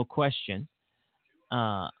no question,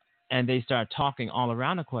 and they start talking all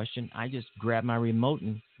around the question, I just grab my remote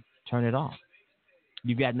and turn it off.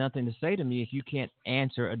 You got nothing to say to me if you can't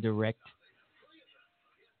answer a direct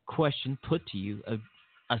question put to you,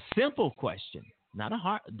 a simple question, not a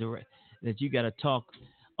hard direct, that you got to talk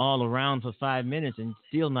all around for 5 minutes and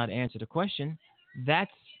still not answer the question.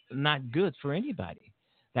 That's not good for anybody.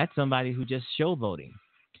 That's somebody who just showboating.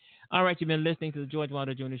 All right, you've been listening to the George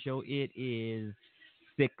Wilder Jr. Show. It is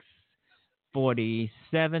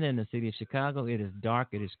 6:47 in the city of Chicago. It is dark.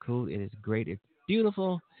 It is cool. It is great. It's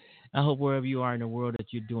beautiful. I hope wherever you are in the world that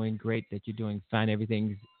you're doing great, that you're doing fine.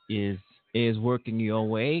 Everything is working your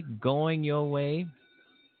way, going your way.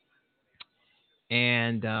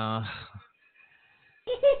 And oh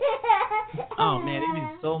man,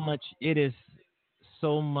 it is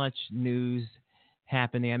so much news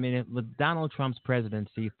happening. With Donald Trump's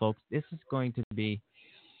presidency, folks, this is going to be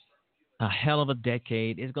a hell of a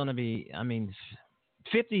decade. It's going to be,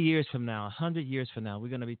 50 years from now, 100 years from now, we're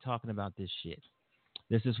going to be talking about this shit.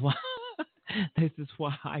 This is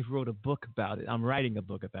why I wrote a book about it. I'm writing a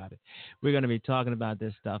book about it. We're going to be talking about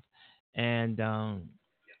this stuff. And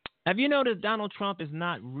have you noticed Donald Trump is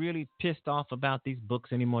not really pissed off about these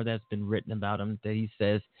books anymore that's been written about him that he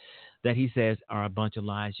says are a bunch of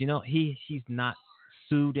lies? He's not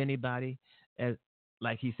sued anybody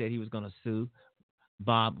like he said he was going to sue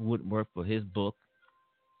Bob Woodward for his book.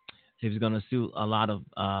 He was going to sue a lot of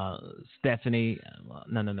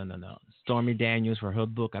Stormy Daniels for her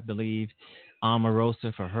book, I believe.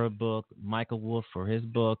 Omarosa for her book. Michael Wolff for his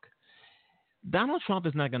book. Donald Trump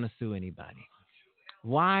is not going to sue anybody.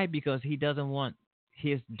 Why? Because he doesn't want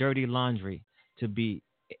his dirty laundry to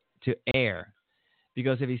air.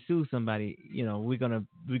 Because if he sues somebody, we're gonna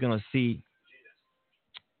see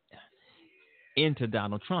into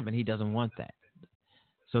Donald Trump, and he doesn't want that.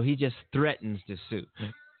 So he just threatens to sue.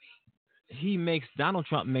 Donald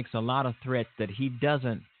Trump makes a lot of threats that he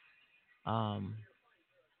doesn't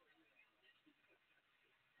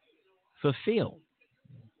fulfill.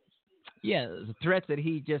 Yeah, the threats that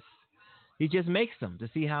he He just makes them to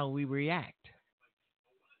see how we react.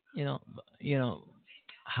 You know.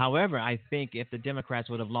 However, I think if the Democrats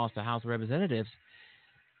would have lost the House of Representatives,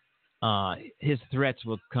 his threats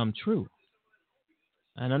will come true.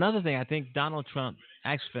 And another thing, I think Donald Trump,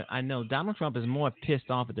 actually, I know Donald Trump is more pissed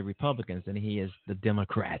off at the Republicans than he is the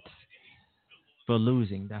Democrats for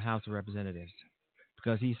losing the House of Representatives.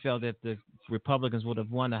 Because he felt if the Republicans would have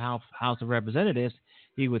won the House of Representatives,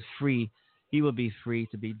 he would be free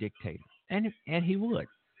to be dictator. And he would.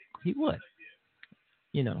 He would.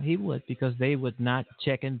 He would, because they would not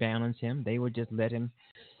check and balance him. They would just let him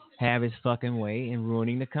have his fucking way in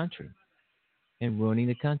ruining the country.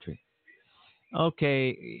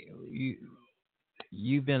 Okay,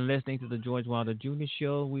 you've been listening to the George Wilder Jr.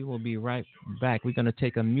 Show. We will be right back. We're going to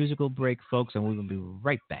take a musical break, folks, and we will be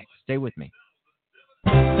right back. Stay with me.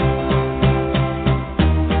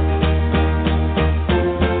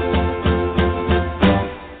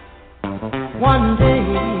 One day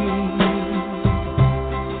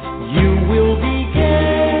you will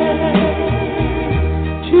begin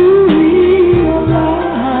to realize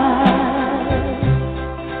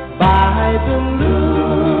by the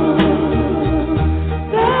look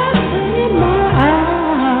that's in my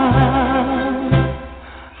eyes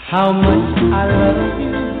how much I love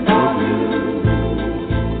you,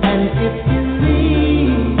 and if you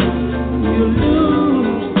leave, you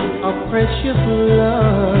lose a precious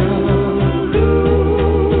love.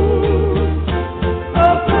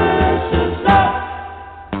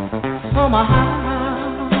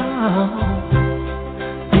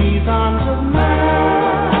 These arms of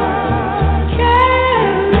mine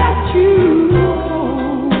can't let you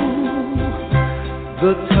hold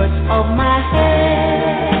the touch of my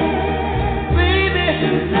hand, baby,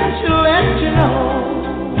 that should let you know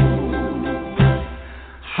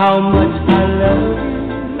how much I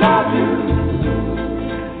love you,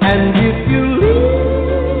 and if you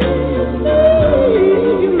leave, you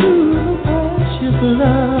lose a precious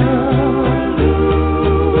love.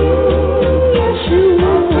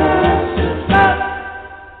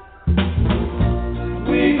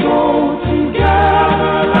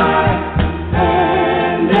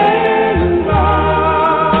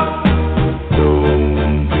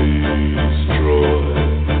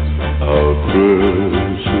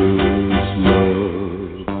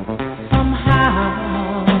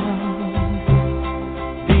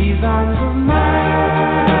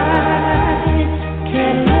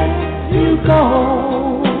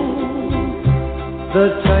 The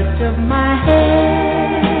touch of my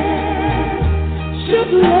hand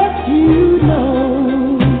should let you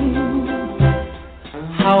know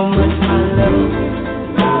how much I love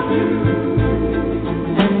you,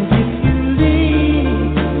 and if you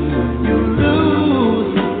leave, you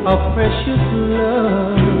lose a precious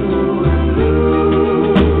love.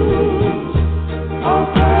 A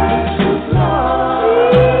precious love.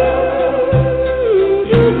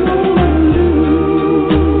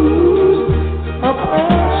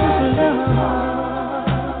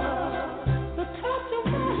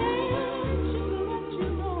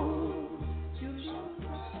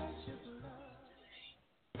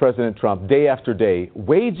 President Trump, day after day,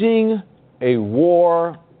 waging a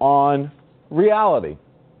war on reality.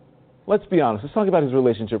 Let's be honest. Let's talk about his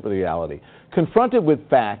relationship with reality. Confronted with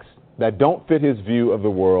facts that don't fit his view of the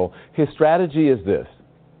world, his strategy is this.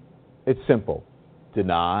 It's simple.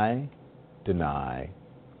 Deny, deny,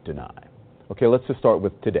 deny. Okay, let's just start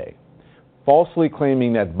with today. Falsely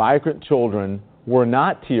claiming that migrant children were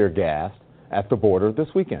not tear gassed at the border this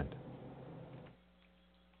weekend.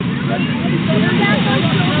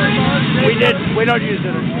 We don't use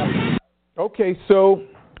it. Okay, so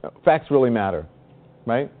facts really matter,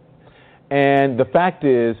 right? And the fact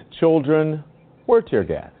is, children were tear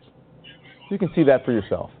gassed. You can see that for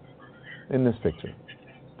yourself in this picture.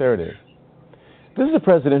 There it is. This is a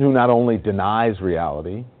president who not only denies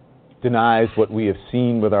reality, denies what we have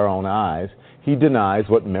seen with our own eyes, he denies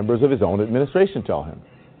what members of his own administration tell him.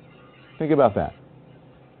 Think about that.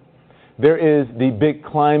 There is the big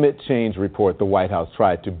climate change report the White House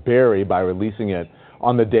tried to bury by releasing it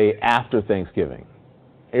on the day after Thanksgiving.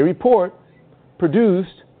 A report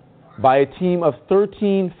produced by a team of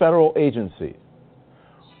 13 federal agencies.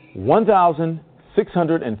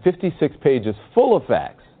 1,656 pages full of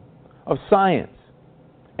facts, of science,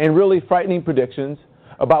 and really frightening predictions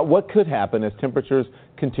about what could happen as temperatures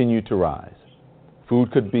continue to rise.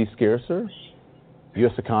 Food could be scarcer. The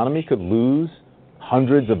U.S. economy could lose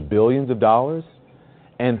hundreds of billions of dollars,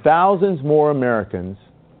 and thousands more Americans,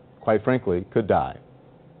 quite frankly, could die.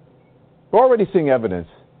 We're already seeing evidence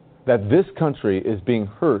that this country is being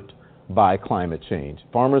hurt by climate change.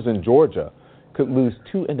 Farmers in Georgia could could lose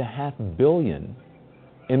 $2.5 billion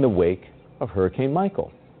in the wake of Hurricane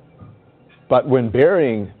Michael. But when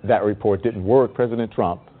burying that report didn't work, President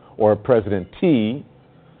Trump, or President T,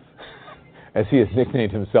 as he has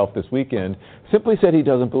nicknamed himself this weekend, simply said he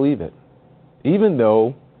doesn't believe it, even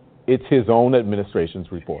though it's his own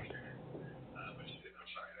administration's report.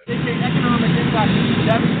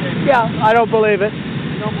 Yeah, I don't believe it.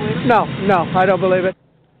 You don't believe it? No, I don't believe it.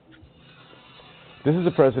 This is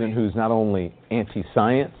a president who's not only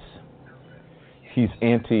anti-science, he's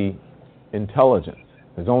anti-intelligence.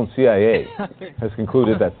 His own CIA has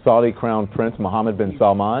concluded that Saudi Crown Prince Mohammed bin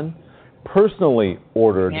Salman personally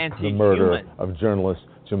ordered the murder of journalist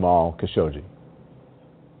Jamal Khashoggi.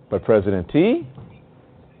 But President T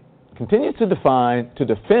continues to defend,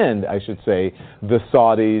 the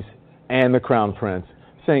Saudis and the Crown Prince,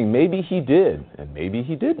 saying maybe he did and maybe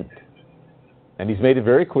he didn't. And he's made it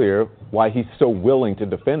very clear why he's so willing to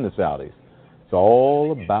defend the Saudis. It's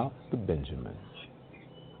all about the Benjamins.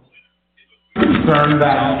 Concerned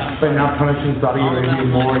that by not punishing Saudi Arabia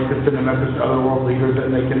more, it could send a message to other world leaders that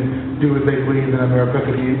they can do as they please and America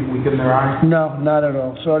could be weak in their eyes? No, not at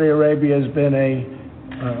all. Saudi Arabia has been a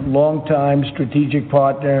long-time strategic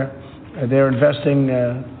partner. They're investing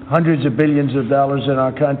hundreds of billions of dollars in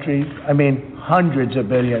our country. I mean, hundreds of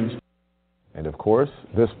billions. And of course,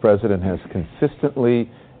 this president has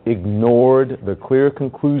consistently ignored the clear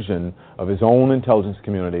conclusion of his own intelligence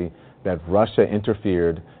community that Russia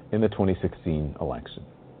interfered in the 2016 election.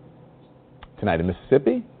 Tonight in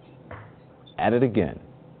Mississippi, at it again,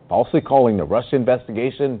 falsely calling the Russia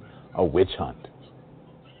investigation a witch hunt.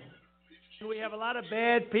 We have a lot of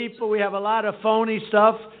bad people. We have a lot of phony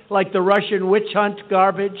stuff, like the Russian witch hunt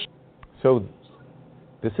garbage. So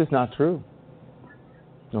this is not true.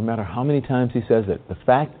 No matter how many times he says it, the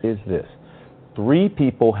fact is this. 3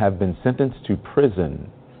 people have been sentenced to prison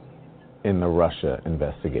in the Russia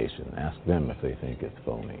investigation. Ask them if they think it's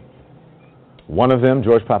phony. One of them,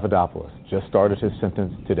 George Papadopoulos, just started his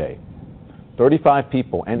sentence today. 35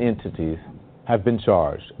 people and entities have been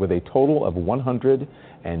charged with a total of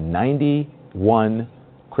 191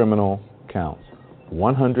 criminal counts.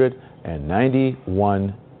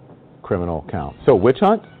 191 criminal counts. So witch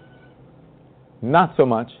hunt? Not so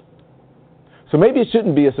much. So maybe it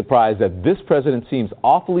shouldn't be a surprise that this president seems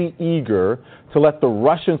awfully eager to let the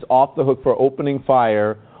Russians off the hook for opening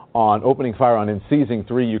fire on and seizing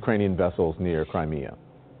 3 Ukrainian vessels near Crimea.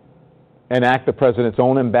 An act the president's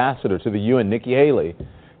own ambassador to the UN, Nikki Haley,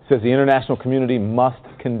 says the international community must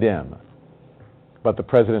condemn. But the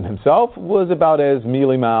president himself was about as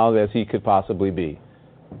mealy-mouthed as he could possibly be.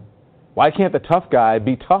 Why can't the tough guy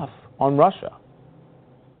be tough on Russia?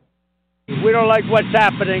 We don't like what's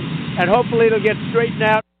happening, and hopefully it'll get straightened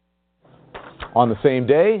out. On the same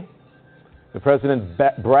day, the president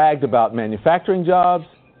bragged about manufacturing jobs.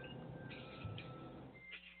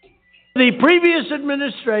 The previous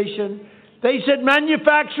administration, they said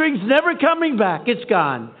manufacturing's never coming back. It's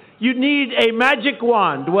gone. You need a magic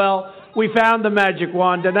wand. Well, we found the magic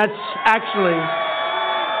wand, and that's actually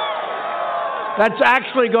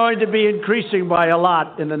going to be increasing by a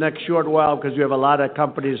lot in the next short while because we have a lot of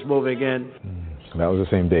companies moving in. That was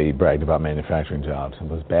the same day he bragged about manufacturing jobs. It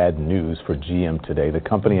was bad news for GM today. The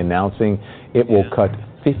company announcing it will cut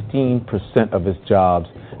 15% of its jobs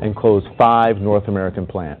and close 5 North American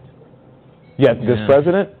plants. Yet this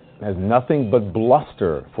president has nothing but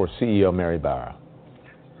bluster for CEO Mary Barra.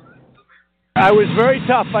 I was very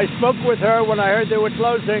tough. I spoke with her when I heard they were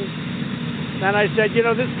closing, and I said, you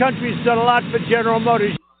know, this country's done a lot for General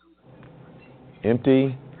Motors.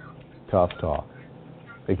 Empty, tough talk,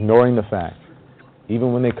 ignoring the facts,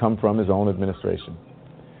 even when they come from his own administration.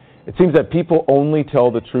 It seems that people only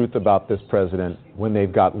tell the truth about this president when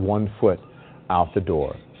they've got one foot out the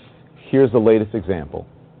door. Here's the latest example.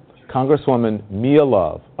 Congresswoman Mia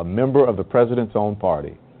Love, a member of the president's own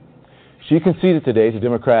party, she conceded today to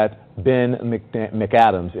Democrat Ben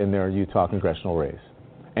McAdams in their Utah congressional race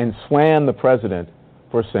and slammed the president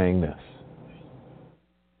for saying this.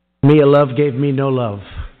 Mia Love gave me no love,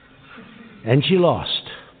 and she lost.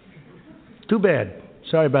 Too bad.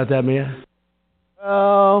 Sorry about that, Mia.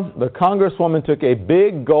 Well, the Congresswoman took a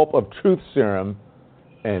big gulp of truth serum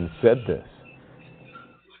and said this.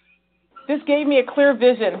 This gave me a clear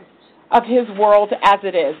vision of his world as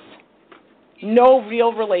it is. No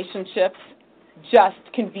real relationships, just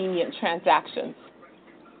convenient transactions.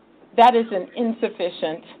 That is an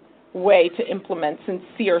insufficient way to implement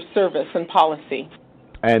sincere service and policy.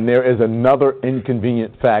 And there is another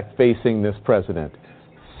inconvenient fact facing this president.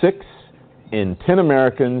 6 in 10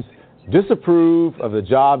 Americans disapprove of the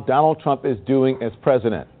job Donald Trump is doing as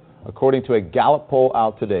president. According to a Gallup poll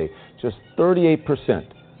out today, just 38%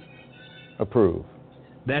 approve.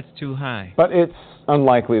 That's too high. But it's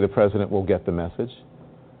unlikely the president will get the message.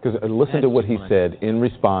 Because listen to what he said in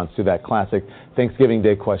response to that classic Thanksgiving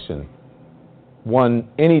Day question. One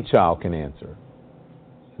any child can answer.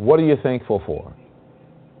 What are you thankful for?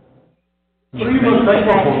 What are you most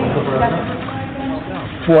thankful for, Mr.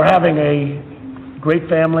 President? For having a great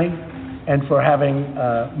family and for having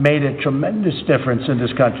made a tremendous difference in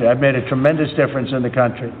this country. I've made a tremendous difference in the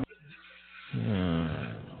country.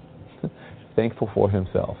 Thankful for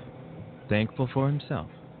himself. Thankful for himself.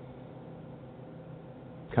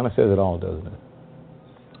 Kind of says it all, doesn't it?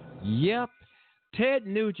 Yep. Ted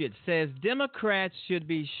Nugent says Democrats should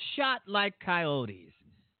be shot like coyotes.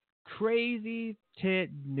 Crazy Ted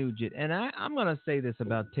Nugent. And I'm going to say this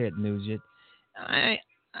about Ted Nugent. I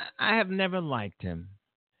have never liked him.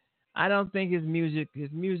 I don't think his music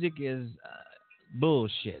is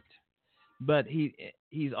bullshit. But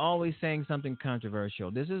he's always saying something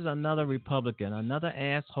controversial. This is another Republican, another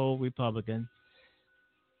asshole Republican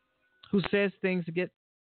who says things to get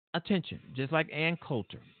attention, just like Ann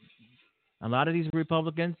Coulter. A lot of these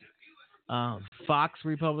Republicans, Fox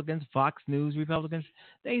Republicans, Fox News Republicans,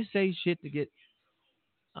 they say shit to get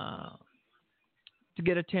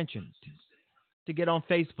attention, to get on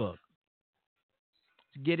Facebook,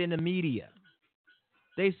 to get in the media.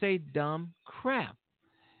 They say dumb crap.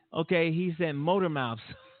 Okay, he said motor mouths.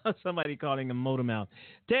 Somebody calling him motor mouth.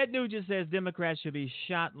 Ted Nugent says Democrats should be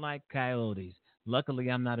shot like coyotes.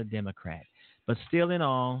 Luckily, I'm not a Democrat. But still in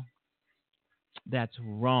all, that's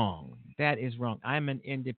wrong. That is wrong. I'm an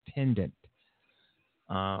independent.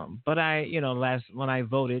 But when I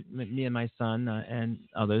voted, me and my son and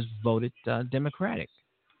others voted Democratic.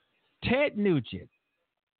 Ted Nugent.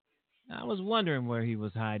 I was wondering where he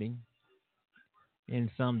was hiding.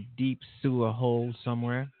 In some deep sewer hole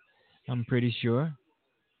somewhere. I'm pretty sure.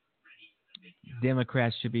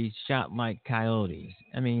 Democrats should be shot like coyotes.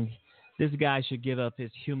 I mean, this guy should give up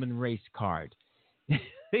his human race card.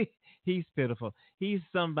 He's pitiful. He's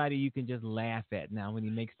somebody you can just laugh at now when he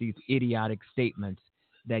makes these idiotic statements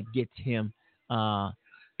that gets him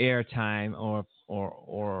airtime or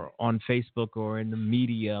on Facebook or in the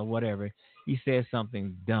media or whatever. He says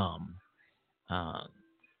something dumb.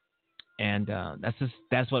 And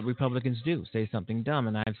that's what Republicans do, say something dumb.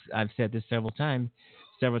 And I've said this several times.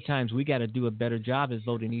 We got to do a better job at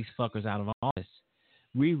voting these fuckers out of office.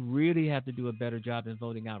 We really have to do a better job in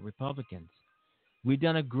voting out Republicans. We've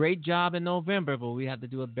done a great job in November, but we have to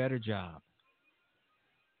do a better job.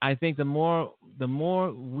 I think the more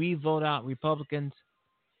we vote out Republicans,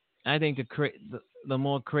 I think the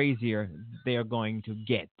more crazier they are going to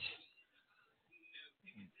get.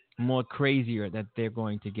 More crazier that they're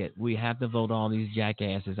going to get. We have to vote all these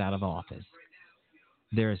jackasses out of office.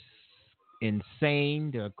 They're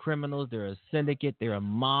insane. They're criminals. They're a syndicate. They're a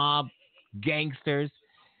mob, gangsters.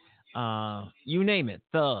 You name it,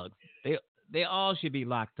 thugs. They all should be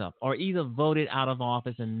locked up or either voted out of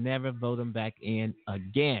office and never vote them back in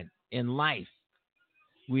again in life.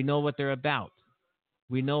 We know what they're about.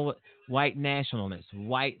 We know what white nationalists,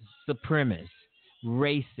 white supremacists,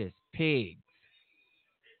 racist, pigs.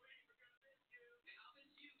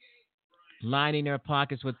 Lining their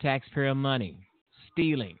pockets with taxpayer money,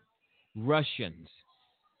 stealing, Russians,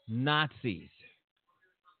 Nazis.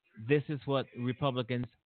 This is what Republicans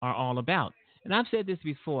are all about. And I've said this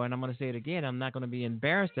before, and I'm going to say it again. I'm not going to be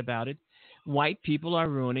embarrassed about it. White people are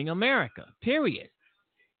ruining America, period.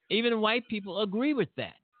 Even white people agree with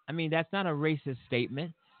that. I mean, that's not a racist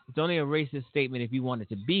statement. It's only a racist statement if you want it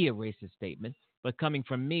to be a racist statement. But coming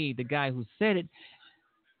from me, the guy who said it,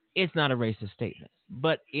 it's not a racist statement.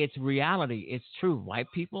 But it's reality. It's true. White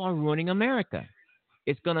people are ruining America.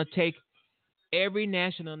 It's going to take every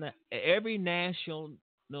nationality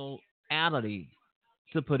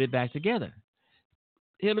to put it back together.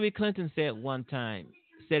 Hillary Clinton said it one time,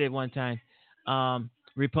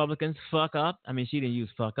 Republicans fuck up. I mean, she didn't use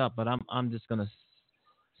fuck up, but I'm just going to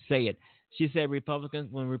say it. She said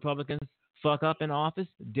when Republicans fuck up in office,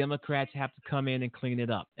 Democrats have to come in and clean it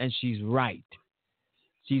up. And she's right.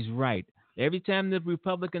 She's right. Every time the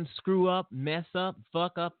Republicans screw up, mess up,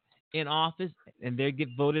 fuck up in office, and they get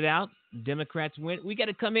voted out, Democrats win. We got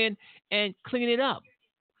to come in and clean it up.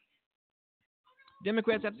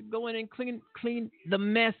 Democrats have to go in and clean the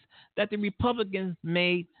mess that the Republicans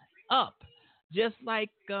made up. Just like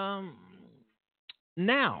now,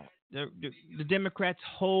 the Democrats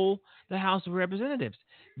hold the House of Representatives.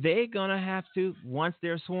 They're going to have to, once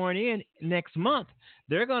they're sworn in next month,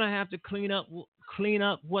 they're going to have to clean up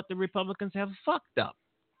what the Republicans have fucked up.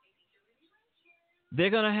 They're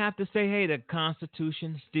going to have to say, hey, the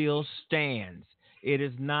Constitution still stands. It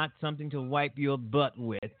is not something to wipe your butt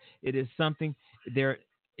with. It is something there.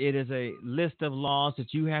 It is a list of laws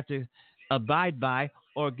that you have to abide by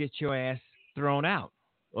or get your ass thrown out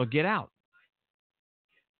or get out.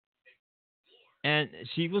 And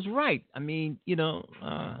she was right. I mean,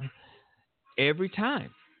 every time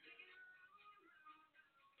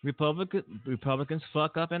Republicans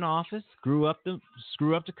fuck up in office, screw up the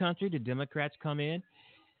country, the Democrats come in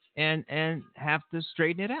and have to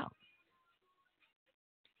straighten it out.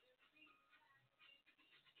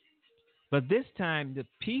 But this time the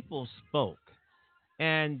people spoke,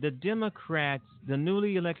 and the Democrats, the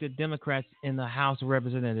newly elected Democrats in the House of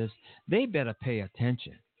Representatives, they better pay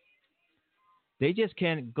attention. They just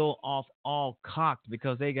can't go off all cocked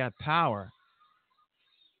because they got power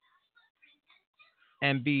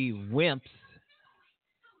and be wimps,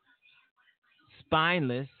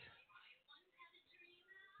 spineless.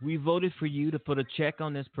 We voted for you to put a check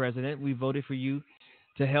on this president. We voted for you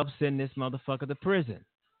to help send this motherfucker to prison.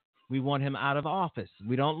 We want him out of office.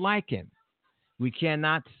 We don't like him. We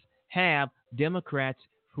cannot have Democrats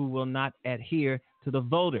who will not adhere to the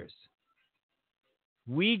voters.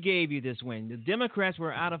 We gave you this win. The Democrats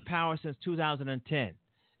were out of power since 2010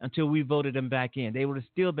 until we voted them back in. They would have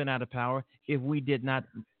still been out of power if we did not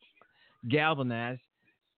galvanize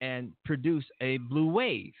and produce a blue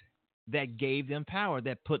wave that gave them power,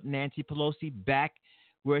 that put Nancy Pelosi back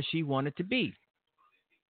where she wanted to be.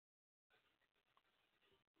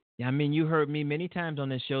 I mean, you heard me many times on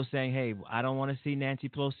this show saying, hey, I don't want to see Nancy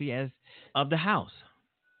Pelosi as of the House.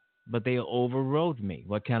 But they overrode me.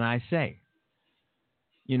 What can I say?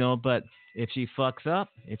 But if she fucks up,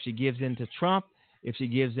 if she gives in to Trump, if she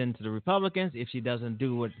gives in to the Republicans, if she doesn't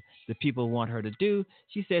do what the people want her to do,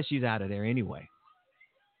 she says she's out of there anyway.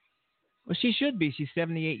 Well, she should be. She's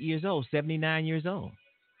 78 years old, 79 years old.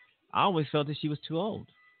 I always felt that she was too old.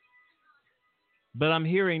 But I'm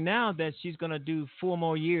hearing now that she's going to do 4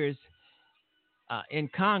 more years in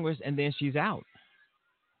Congress, and then she's out.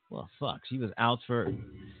 Well, fuck, she was out for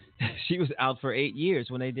 8 years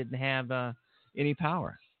when they didn't have any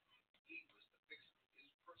power.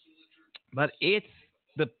 But it's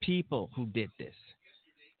the people who did this,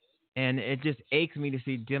 and it just aches me to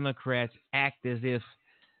see Democrats act as if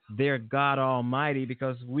they're God Almighty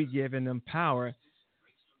because we giving them power,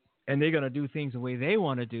 and they're going to do things the way they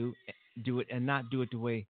want to do it and not do it the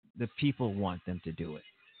way the people want them to do it.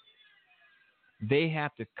 They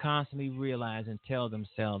have to constantly realize and tell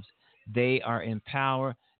themselves they are in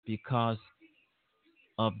power because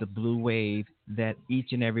of the blue wave that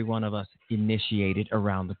each and every one of us initiated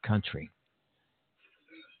around the country.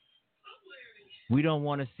 We don't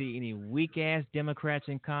want to see any weak-ass Democrats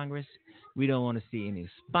in Congress. We don't want to see any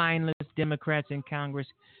spineless Democrats in Congress.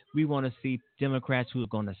 We want to see Democrats who are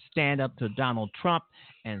going to stand up to Donald Trump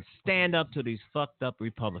and stand up to these fucked up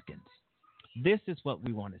Republicans. This is what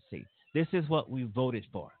we want to see. This is what we voted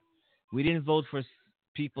for. We didn't vote for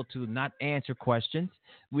people to not answer questions.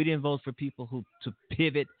 We didn't vote for people to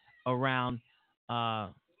pivot around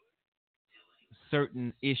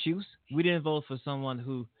certain issues. We didn't vote for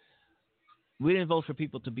we didn't vote for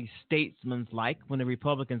people to be statesmen-like when the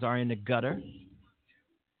Republicans are in the gutter.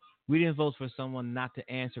 We didn't vote for someone not to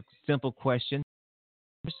answer simple questions.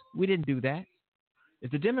 We didn't do that.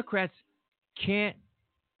 If the Democrats can't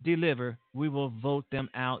deliver, we will vote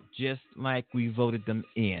them out just like we voted them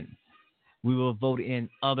in. We will vote in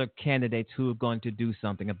other candidates who are going to do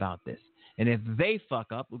something about this. And if they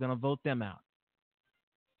fuck up, we're going to vote them out.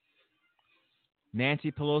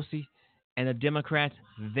 Nancy Pelosi and the Democrats,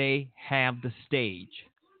 they have the stage.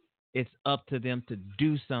 It's up to them to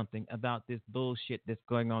do something about this bullshit that's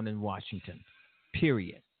going on in Washington,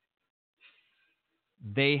 period.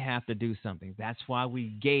 They have to do something. That's why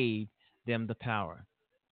we gave them the power.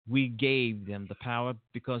 We gave them the power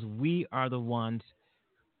because we are the ones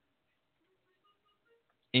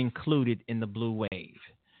included in the blue wave.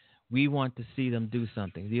 We want to see them do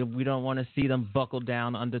something. We don't want to see them buckle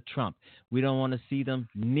down under Trump. We don't want to see them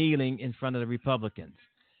kneeling in front of the Republicans.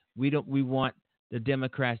 We want the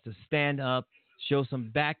Democrats to stand up, show some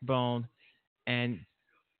backbone, and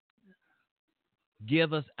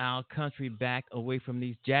give us our country back away from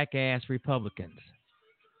these jackass Republicans.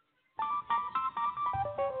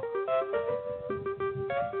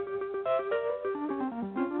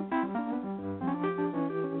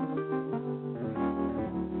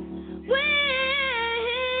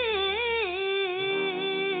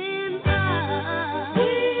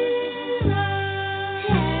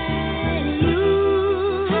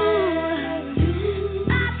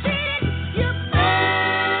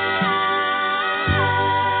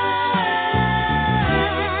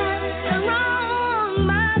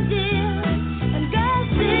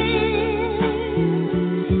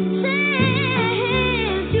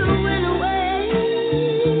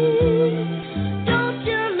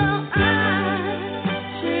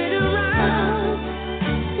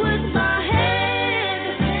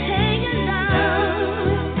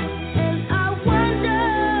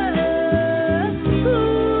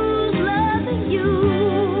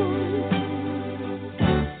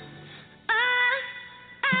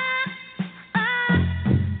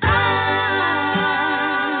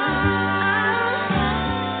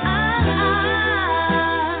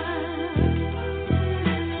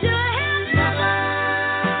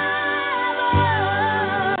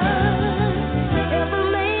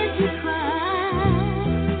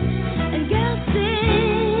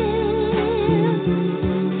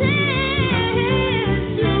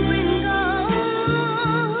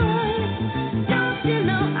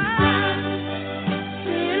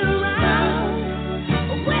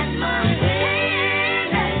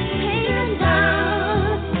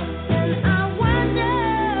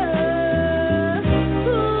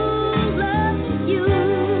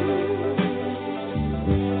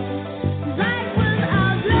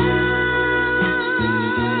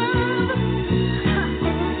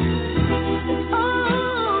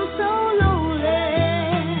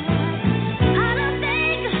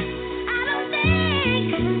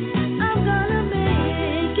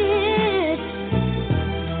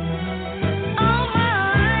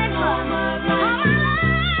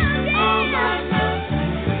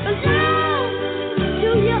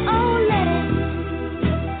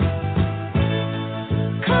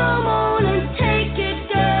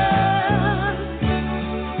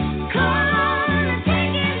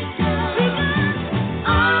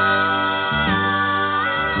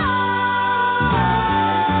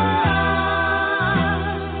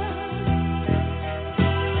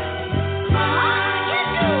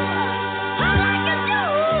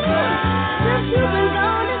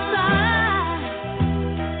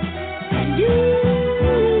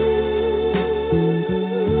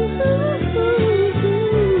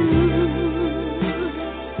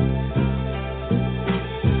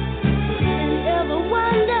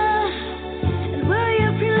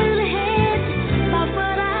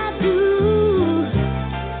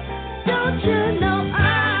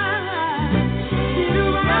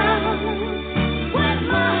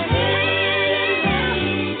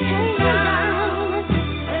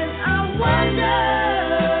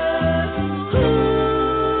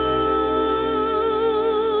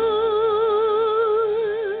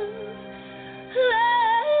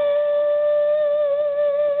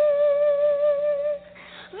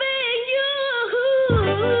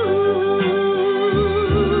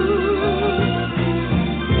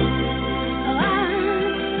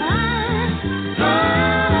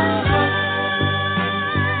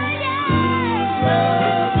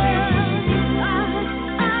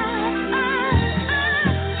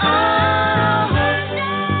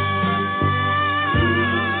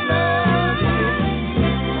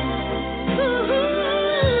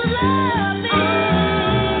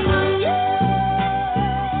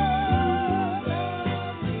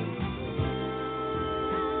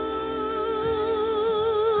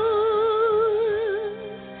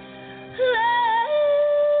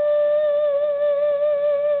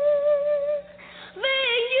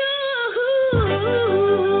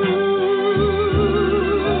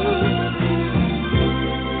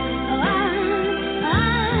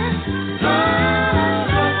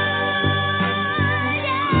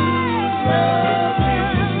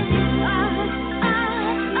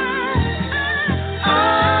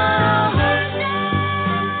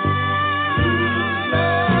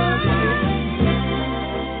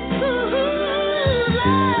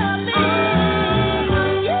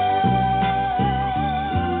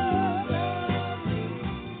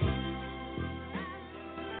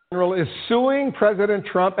 General is suing President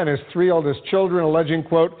Trump and his three oldest children, alleging,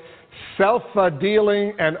 quote,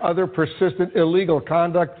 self-dealing and other persistent illegal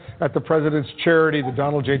conduct at the president's charity, the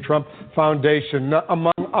Donald J. Trump Foundation.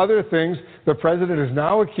 Among other things, the president is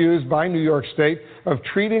now accused by New York State of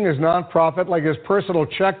treating his nonprofit like his personal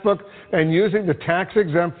checkbook and using the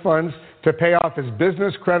tax-exempt funds to pay off his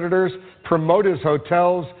business creditors, promote his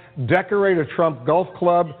hotels, decorate a Trump golf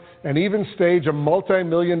club, and even stage a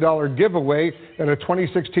multi-million-dollar giveaway at a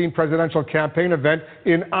 2016 presidential campaign event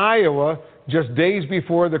in Iowa just days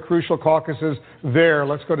before the crucial caucuses there.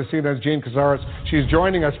 Let's go to CNN's Jean Cazares. She's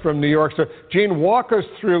joining us from New York. So, Jean, walk us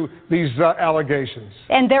through these allegations.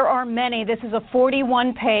 And there are many. This is a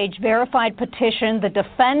 41-page verified petition. The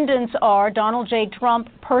defendants are Donald J. Trump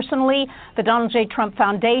personally, the Donald J. Trump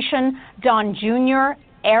Foundation, Don Jr.,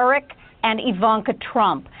 Eric, and Ivanka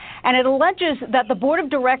Trump. And it alleges that the board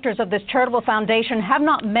of directors of this charitable foundation have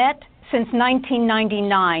not met since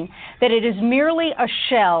 1999, that it is merely a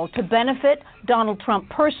shell to benefit Donald Trump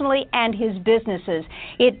personally and his businesses.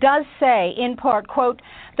 It does say, in part, quote,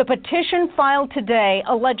 the petition filed today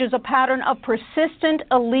alleges a pattern of persistent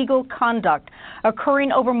illegal conduct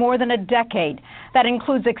occurring over more than a decade that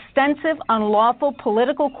includes extensive unlawful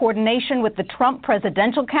political coordination with the Trump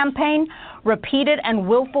presidential campaign, repeated and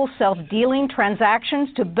willful self-dealing transactions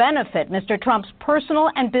to benefit Mr. Trump's personal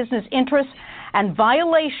and business interests, and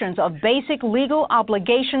violations of basic legal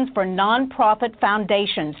obligations for nonprofit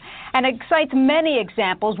foundations. And it cites many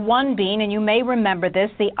examples, one being, and you may remember this,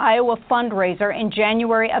 the Iowa fundraiser in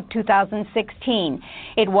January of 2016.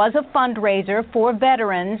 It was a fundraiser for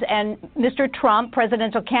veterans, and Mr. Trump,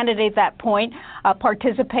 presidential candidate at that point,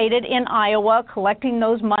 participated in Iowa, collecting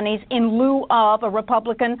those monies in lieu of a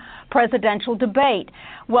Republican presidential debate.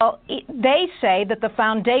 Well, they say that the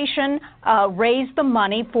foundation raised the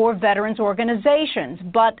money for veterans organizations,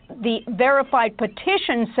 but the verified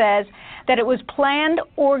petition says that it was planned,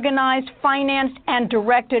 organized, financed, and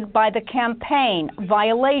directed by the campaign,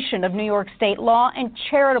 violation of New York state law and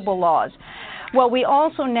charitable laws. Well, we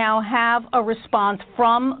also now have a response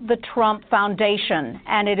from the Trump Foundation,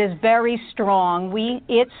 and it is very strong.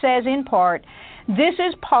 It says in part, this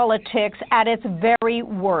is politics at its very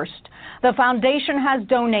worst. The foundation has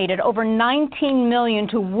donated over $19 million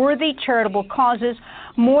to worthy charitable causes,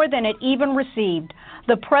 more than it even received.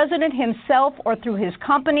 The president himself or through his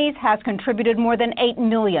companies has contributed more than $8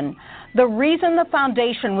 million. The reason the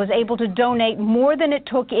foundation was able to donate more than it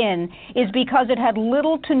took in is because it had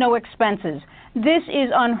little to no expenses. This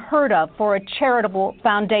is unheard of for a charitable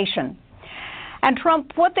foundation. And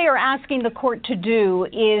Trump, what they are asking the court to do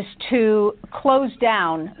is to close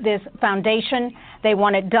down this foundation. They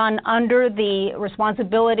want it done under the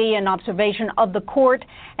responsibility and observation of the court,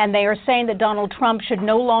 and they are saying that Donald Trump should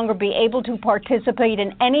no longer be able to participate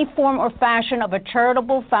in any form or fashion of a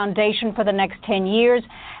charitable foundation for the next 10 years,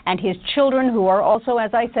 and his children, who are also,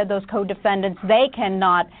 as I said, those co-defendants, they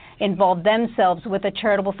cannot involve themselves with a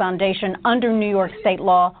charitable foundation under New York state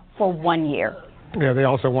law for 1 year. Yeah, they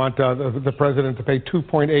also want the president to pay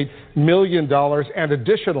 $2.8 million and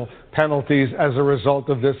additional penalties as a result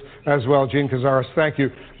of this as well. Jean Cazares, thank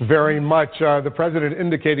you very much. The president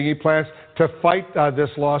indicating he plans to fight this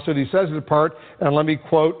lawsuit. He says in part, and let me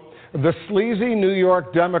quote, the sleazy New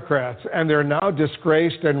York Democrats and their now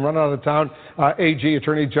disgraced and run out of town AG,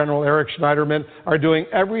 Attorney General Eric Schneiderman, are doing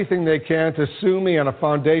everything they can to sue me on a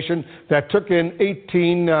foundation that took in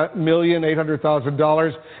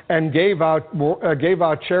 $18,800,000 and gave out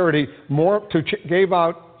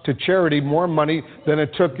to charity more money than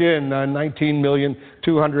it took in,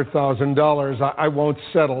 $19,200,000. I won't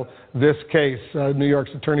settle this case. New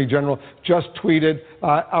York's Attorney General just tweeted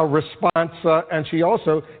a response, and she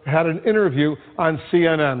also had an interview on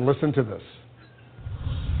CNN. Listen to this.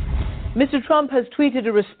 Mr. Trump has tweeted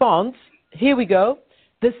a response. Here we go.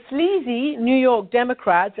 The sleazy New York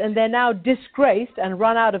Democrats and their now disgraced and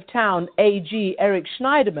run out of town AG Eric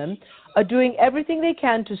Schneiderman are doing everything they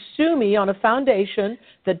can to sue me on a foundation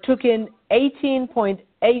that took in $18.8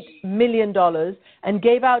 million and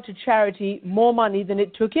gave out to charity more money than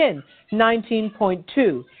it took in,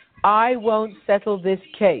 $19.2. I won't settle this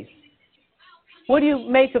case. What do you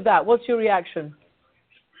make of that? What's your reaction?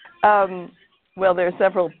 Well, there are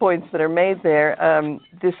several points that are made there.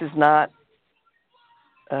 This is not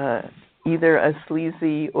either a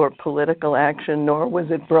sleazy or political action, nor was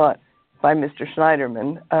it brought by Mr.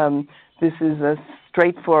 Schneiderman. This is a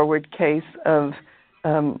straightforward case of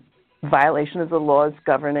violation of the laws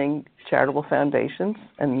governing charitable foundations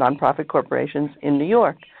and nonprofit corporations in New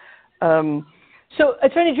York. So,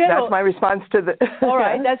 Attorney General... That's my response to the... All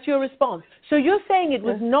right, that's your response. So you're saying it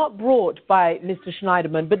was not brought by Mr.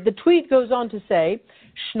 Schneiderman, but the tweet goes on to say,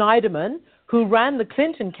 Schneiderman, who ran the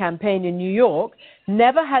Clinton campaign in New York,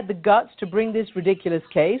 never had the guts to bring this ridiculous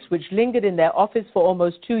case, which lingered in their office for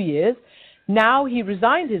almost 2 years. Now he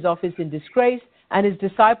resigned his office in disgrace, and his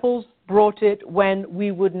disciples brought it when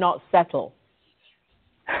we would not settle.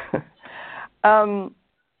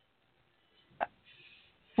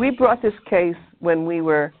 We brought this case when we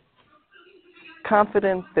were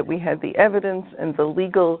confident that we had the evidence and the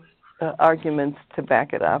legal arguments to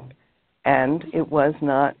back it up, and it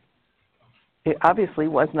obviously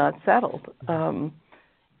was not settled.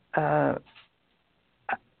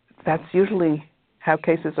 That's usually how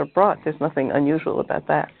cases are brought. There's nothing unusual about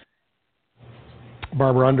that.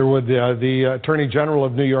 Barbara Underwood, the Attorney General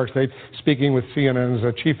of New York State, speaking with CNN's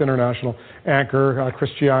chief international anchor,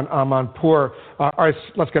 Christiane Amanpour. All right,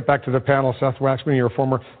 let's get back to the panel. Seth Waxman, you're a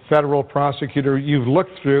former federal prosecutor. You've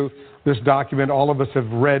looked through this document. All of us have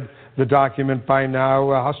read the document by now.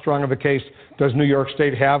 How strong of a case does New York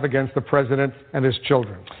State have against the president and his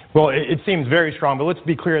children? Well, it seems very strong, but let's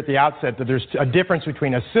be clear at the outset that there's a difference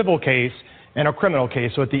between a civil case and a criminal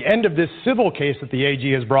case. So at the end of this civil case that the AG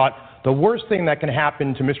has brought, the worst thing that can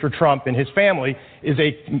happen to Mr. Trump and his family is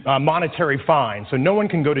a monetary fine. So no one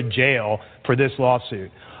can go to jail for this lawsuit.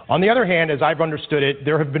 On the other hand, as I've understood it,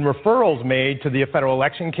 there have been referrals made to the Federal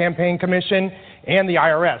Election Campaign Commission and the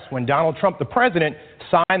IRS when Donald Trump, the president,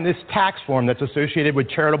 signed this tax form that's associated with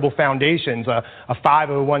charitable foundations, a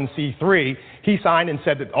 501c3. He signed and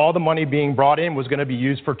said that all the money being brought in was going to be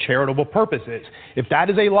used for charitable purposes. If that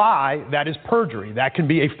is a lie, that is perjury. That can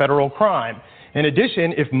be a federal crime. In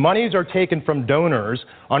addition, if monies are taken from donors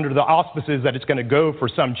under the auspices that it's going to go for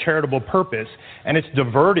some charitable purpose and it's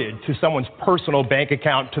diverted to someone's personal bank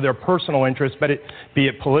account to their personal interest, be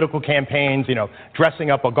it political campaigns,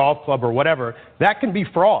 dressing up a golf club or whatever, that can be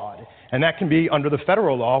fraud. And that can be, under the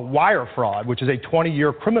federal law, wire fraud, which is a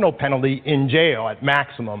 20-year criminal penalty in jail at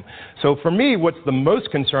maximum. So for me, what's the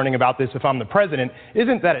most concerning about this, if I'm the president,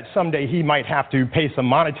 isn't that someday he might have to pay some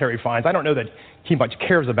monetary fines. I don't know that he much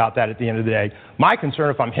cares about that at the end of the day. My concern,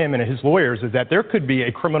 if I'm him and his lawyers, is that there could be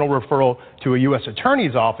a criminal referral to a U.S.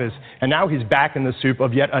 attorney's office, and now he's back in the soup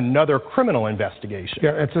of yet another criminal investigation.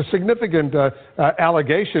 Yeah, it's a significant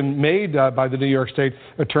allegation made by the New York State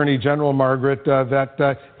Attorney General, Margaret,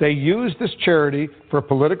 that they used this charity for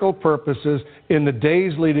political purposes in the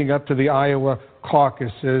days leading up to the Iowa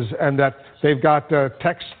caucuses, and that they've got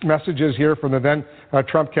text messages here from the then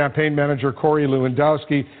Trump campaign manager Corey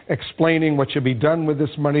Lewandowski explaining what should be done with this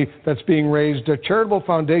money that's being raised. Charitable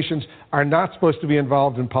foundations are not supposed to be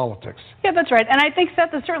involved in politics. Yeah, that's right. And I think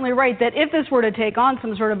Seth is certainly right that if this were to take on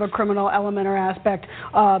some sort of a criminal element or aspect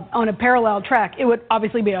on a parallel track, it would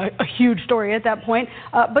obviously be a huge story at that point.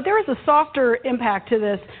 But there is a softer impact to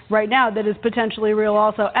this right now that is potentially real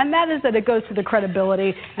also, and that is that it goes to the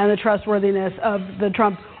credibility and the trustworthiness of the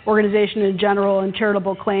Trump organization in general and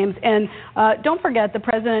charitable claims. And don't forget, the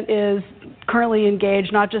president is currently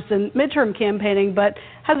engaged not just in midterm campaigning, but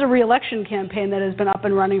has a re-election campaign that has been up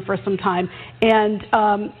and running for some time. And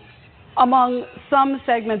among some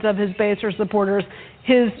segments of his base or supporters,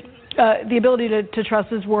 the ability to trust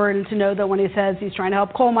his word and to know that when he says he's trying to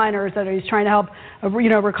help coal miners, that he's trying to help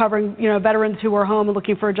recovering veterans who are home and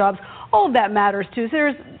looking for jobs, all of that matters too. So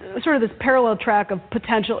there's sort of this parallel track of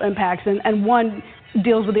potential impacts, and one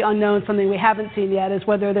deals with the unknown, something we haven't seen yet, is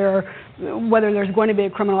whether there's going to be a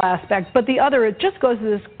criminal aspect. But the other, it just goes to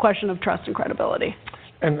this question of trust and credibility.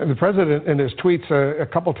 And the president, in his tweets a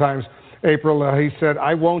couple times, April, he said,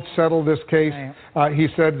 "I won't settle this case." He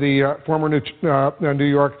said the former New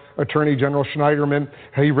York Attorney General Schneiderman,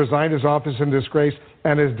 he resigned his office in disgrace,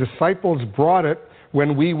 and his disciples brought it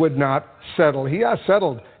when we would not settle. He has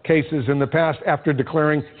settled cases in the past after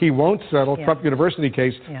declaring he won't settle. Trump University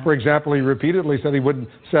case, for example, he repeatedly said he wouldn't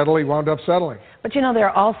settle. He wound up settling. But, there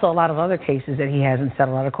are also a lot of other cases that he hasn't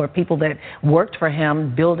settled out of court, people that worked for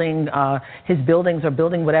him building his buildings or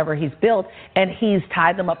building whatever he's built, and he's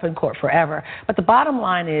tied them up in court forever. But the bottom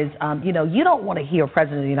line is, you don't want to hear a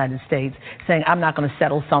president of the United States saying, I'm not going to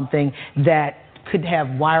settle something that could have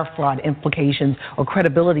wire fraud implications or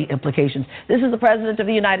credibility implications. This is the President of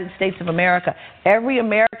the United States of America. Every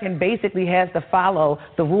American basically has to follow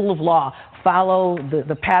the rule of law, follow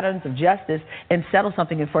the patterns of justice, and settle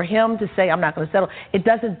something. And for him to say, I'm not going to settle, it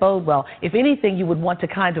doesn't bode well. If anything, you would want to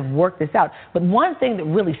kind of work this out. But one thing that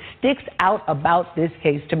really sticks out about this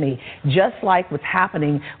case to me, just like what's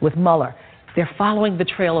happening with Mueller, they're following the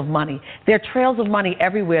trail of money. There are trails of money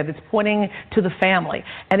everywhere that's pointing to the family.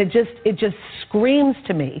 And it just screams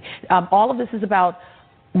to me. All of this is about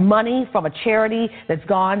money from a charity that's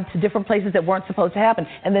gone to different places that weren't supposed to happen.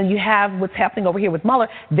 And then you have what's happening over here with Mueller.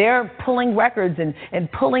 They're pulling records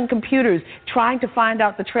and pulling computers, trying to find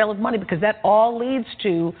out the trail of money, because that all leads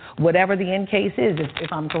to whatever the end case is,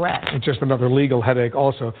 if I'm correct. It's just another legal headache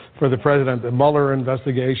also for the president. The Mueller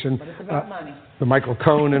investigation. But it's about money. The Michael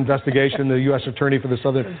Cohen investigation, the U.S. Attorney for the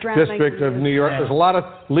Southern District of New York. There's a lot of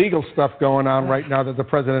legal stuff going on right now that the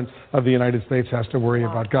President of the United States has to worry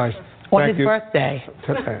about. Guys, On thank his you. birthday.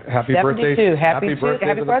 Happy 72. birthday. Happy birthday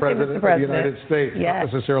happy to the birthday, President Mr. of the President. United States. Yes.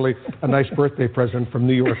 Not necessarily a nice birthday present from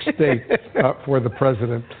New York State for the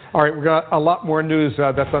President. All right, we've got a lot more news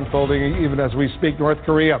that's unfolding even as we speak. North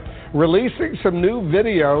Korea releasing some new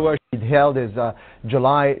video. He held his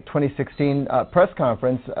July 2016 press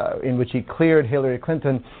conference in which he cleared Hillary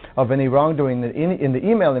Clinton of any wrongdoing in the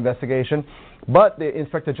email investigation. But the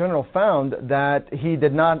Inspector General found that he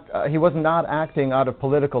was not acting out of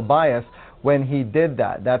political bias when he did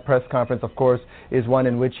that. That press conference, of course, is one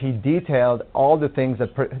in which he detailed all the things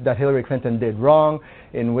that Hillary Clinton did wrong,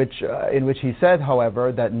 in which he said,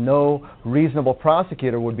 however, that no reasonable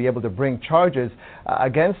prosecutor would be able to bring charges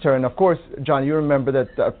against her. And of course, John, you remember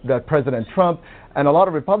that President Trump and a lot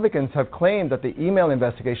of Republicans have claimed that the email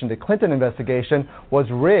investigation, the Clinton investigation, was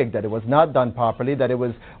rigged, that it was not done properly, that it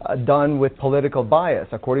was done with political bias.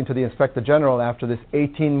 According to the Inspector General, after this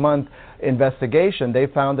 18-month investigation, they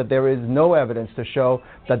found that there is no evidence to show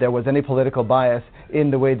that there was any political bias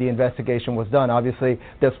in the way the investigation was done. Obviously,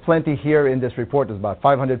 there's plenty here in this report. There's about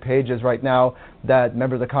 500 pages right now that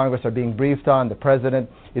members of Congress are being briefed on. The President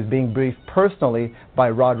is being briefed personally by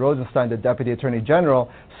Rod Rosenstein, the Deputy Attorney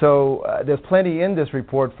General. So there's plenty in this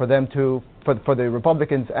report for them for the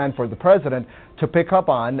Republicans and for the President to pick up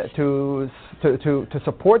on to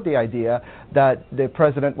support the idea that the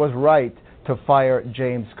President was right to fire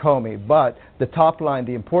James Comey. But the top line,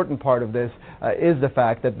 the important part of this, is the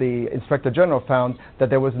fact that the Inspector General found that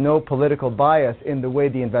there was no political bias in the way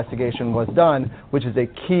the investigation was done, which is a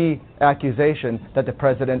key accusation that the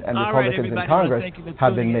President and Republicans in Congress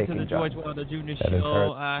have been making. To the George Wilder Jr. That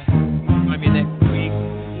Show. is I mean, next week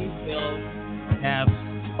we will have,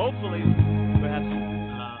 hopefully, perhaps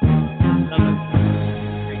another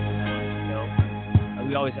great time on the show.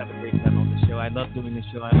 We always have a great time on the show. I love doing the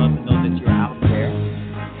show. I love to know that you're out there.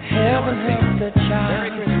 Heaven help the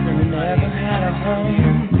child who never had a home.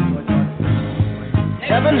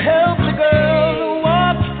 Heaven help the girl who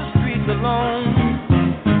walks the streets alone.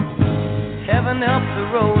 Heaven help the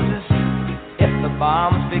roses if the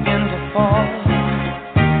bombs begin to fall.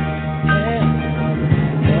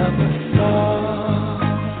 Heaven help us all.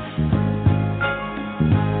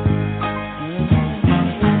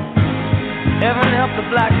 Heaven help the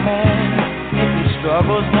black man if he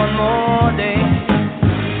struggles one more day.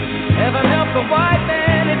 Heaven help the white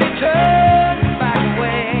man if he turns back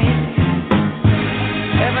away.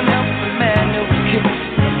 Heaven help the man who kicks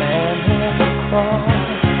the man who never crawls.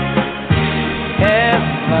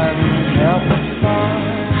 Heaven help us all.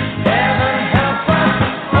 Heaven help us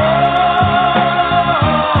all.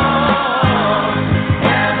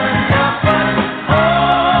 Heaven help us all.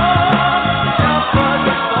 Help us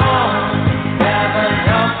all. Heaven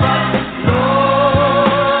help us,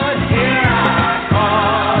 Lord, hear our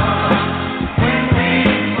call when we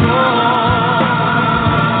fall.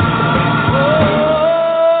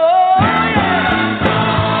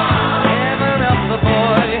 Heaven help the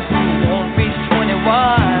boy who won't reach 21.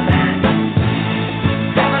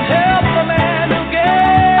 Heaven help the man who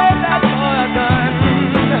gave that boy a gun.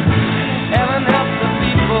 Heaven help the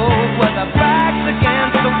people with their backs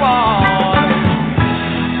against the wall.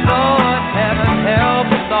 Lord, heaven help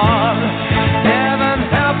us all. Heaven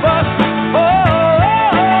help us. Oh,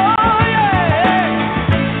 yeah.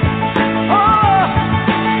 Oh, all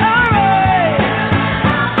right.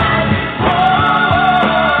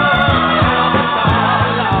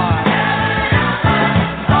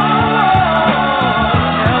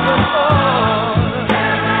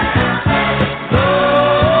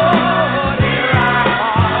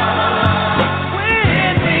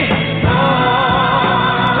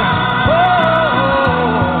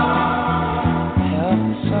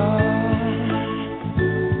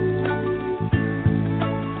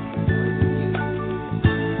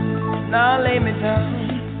 Now lay me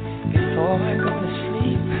down before I go to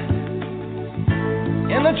sleep.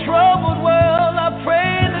 In a troubled world, I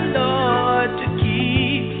pray the Lord to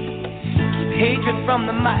keep hatred from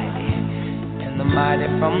the mighty and the mighty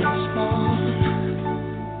from the small.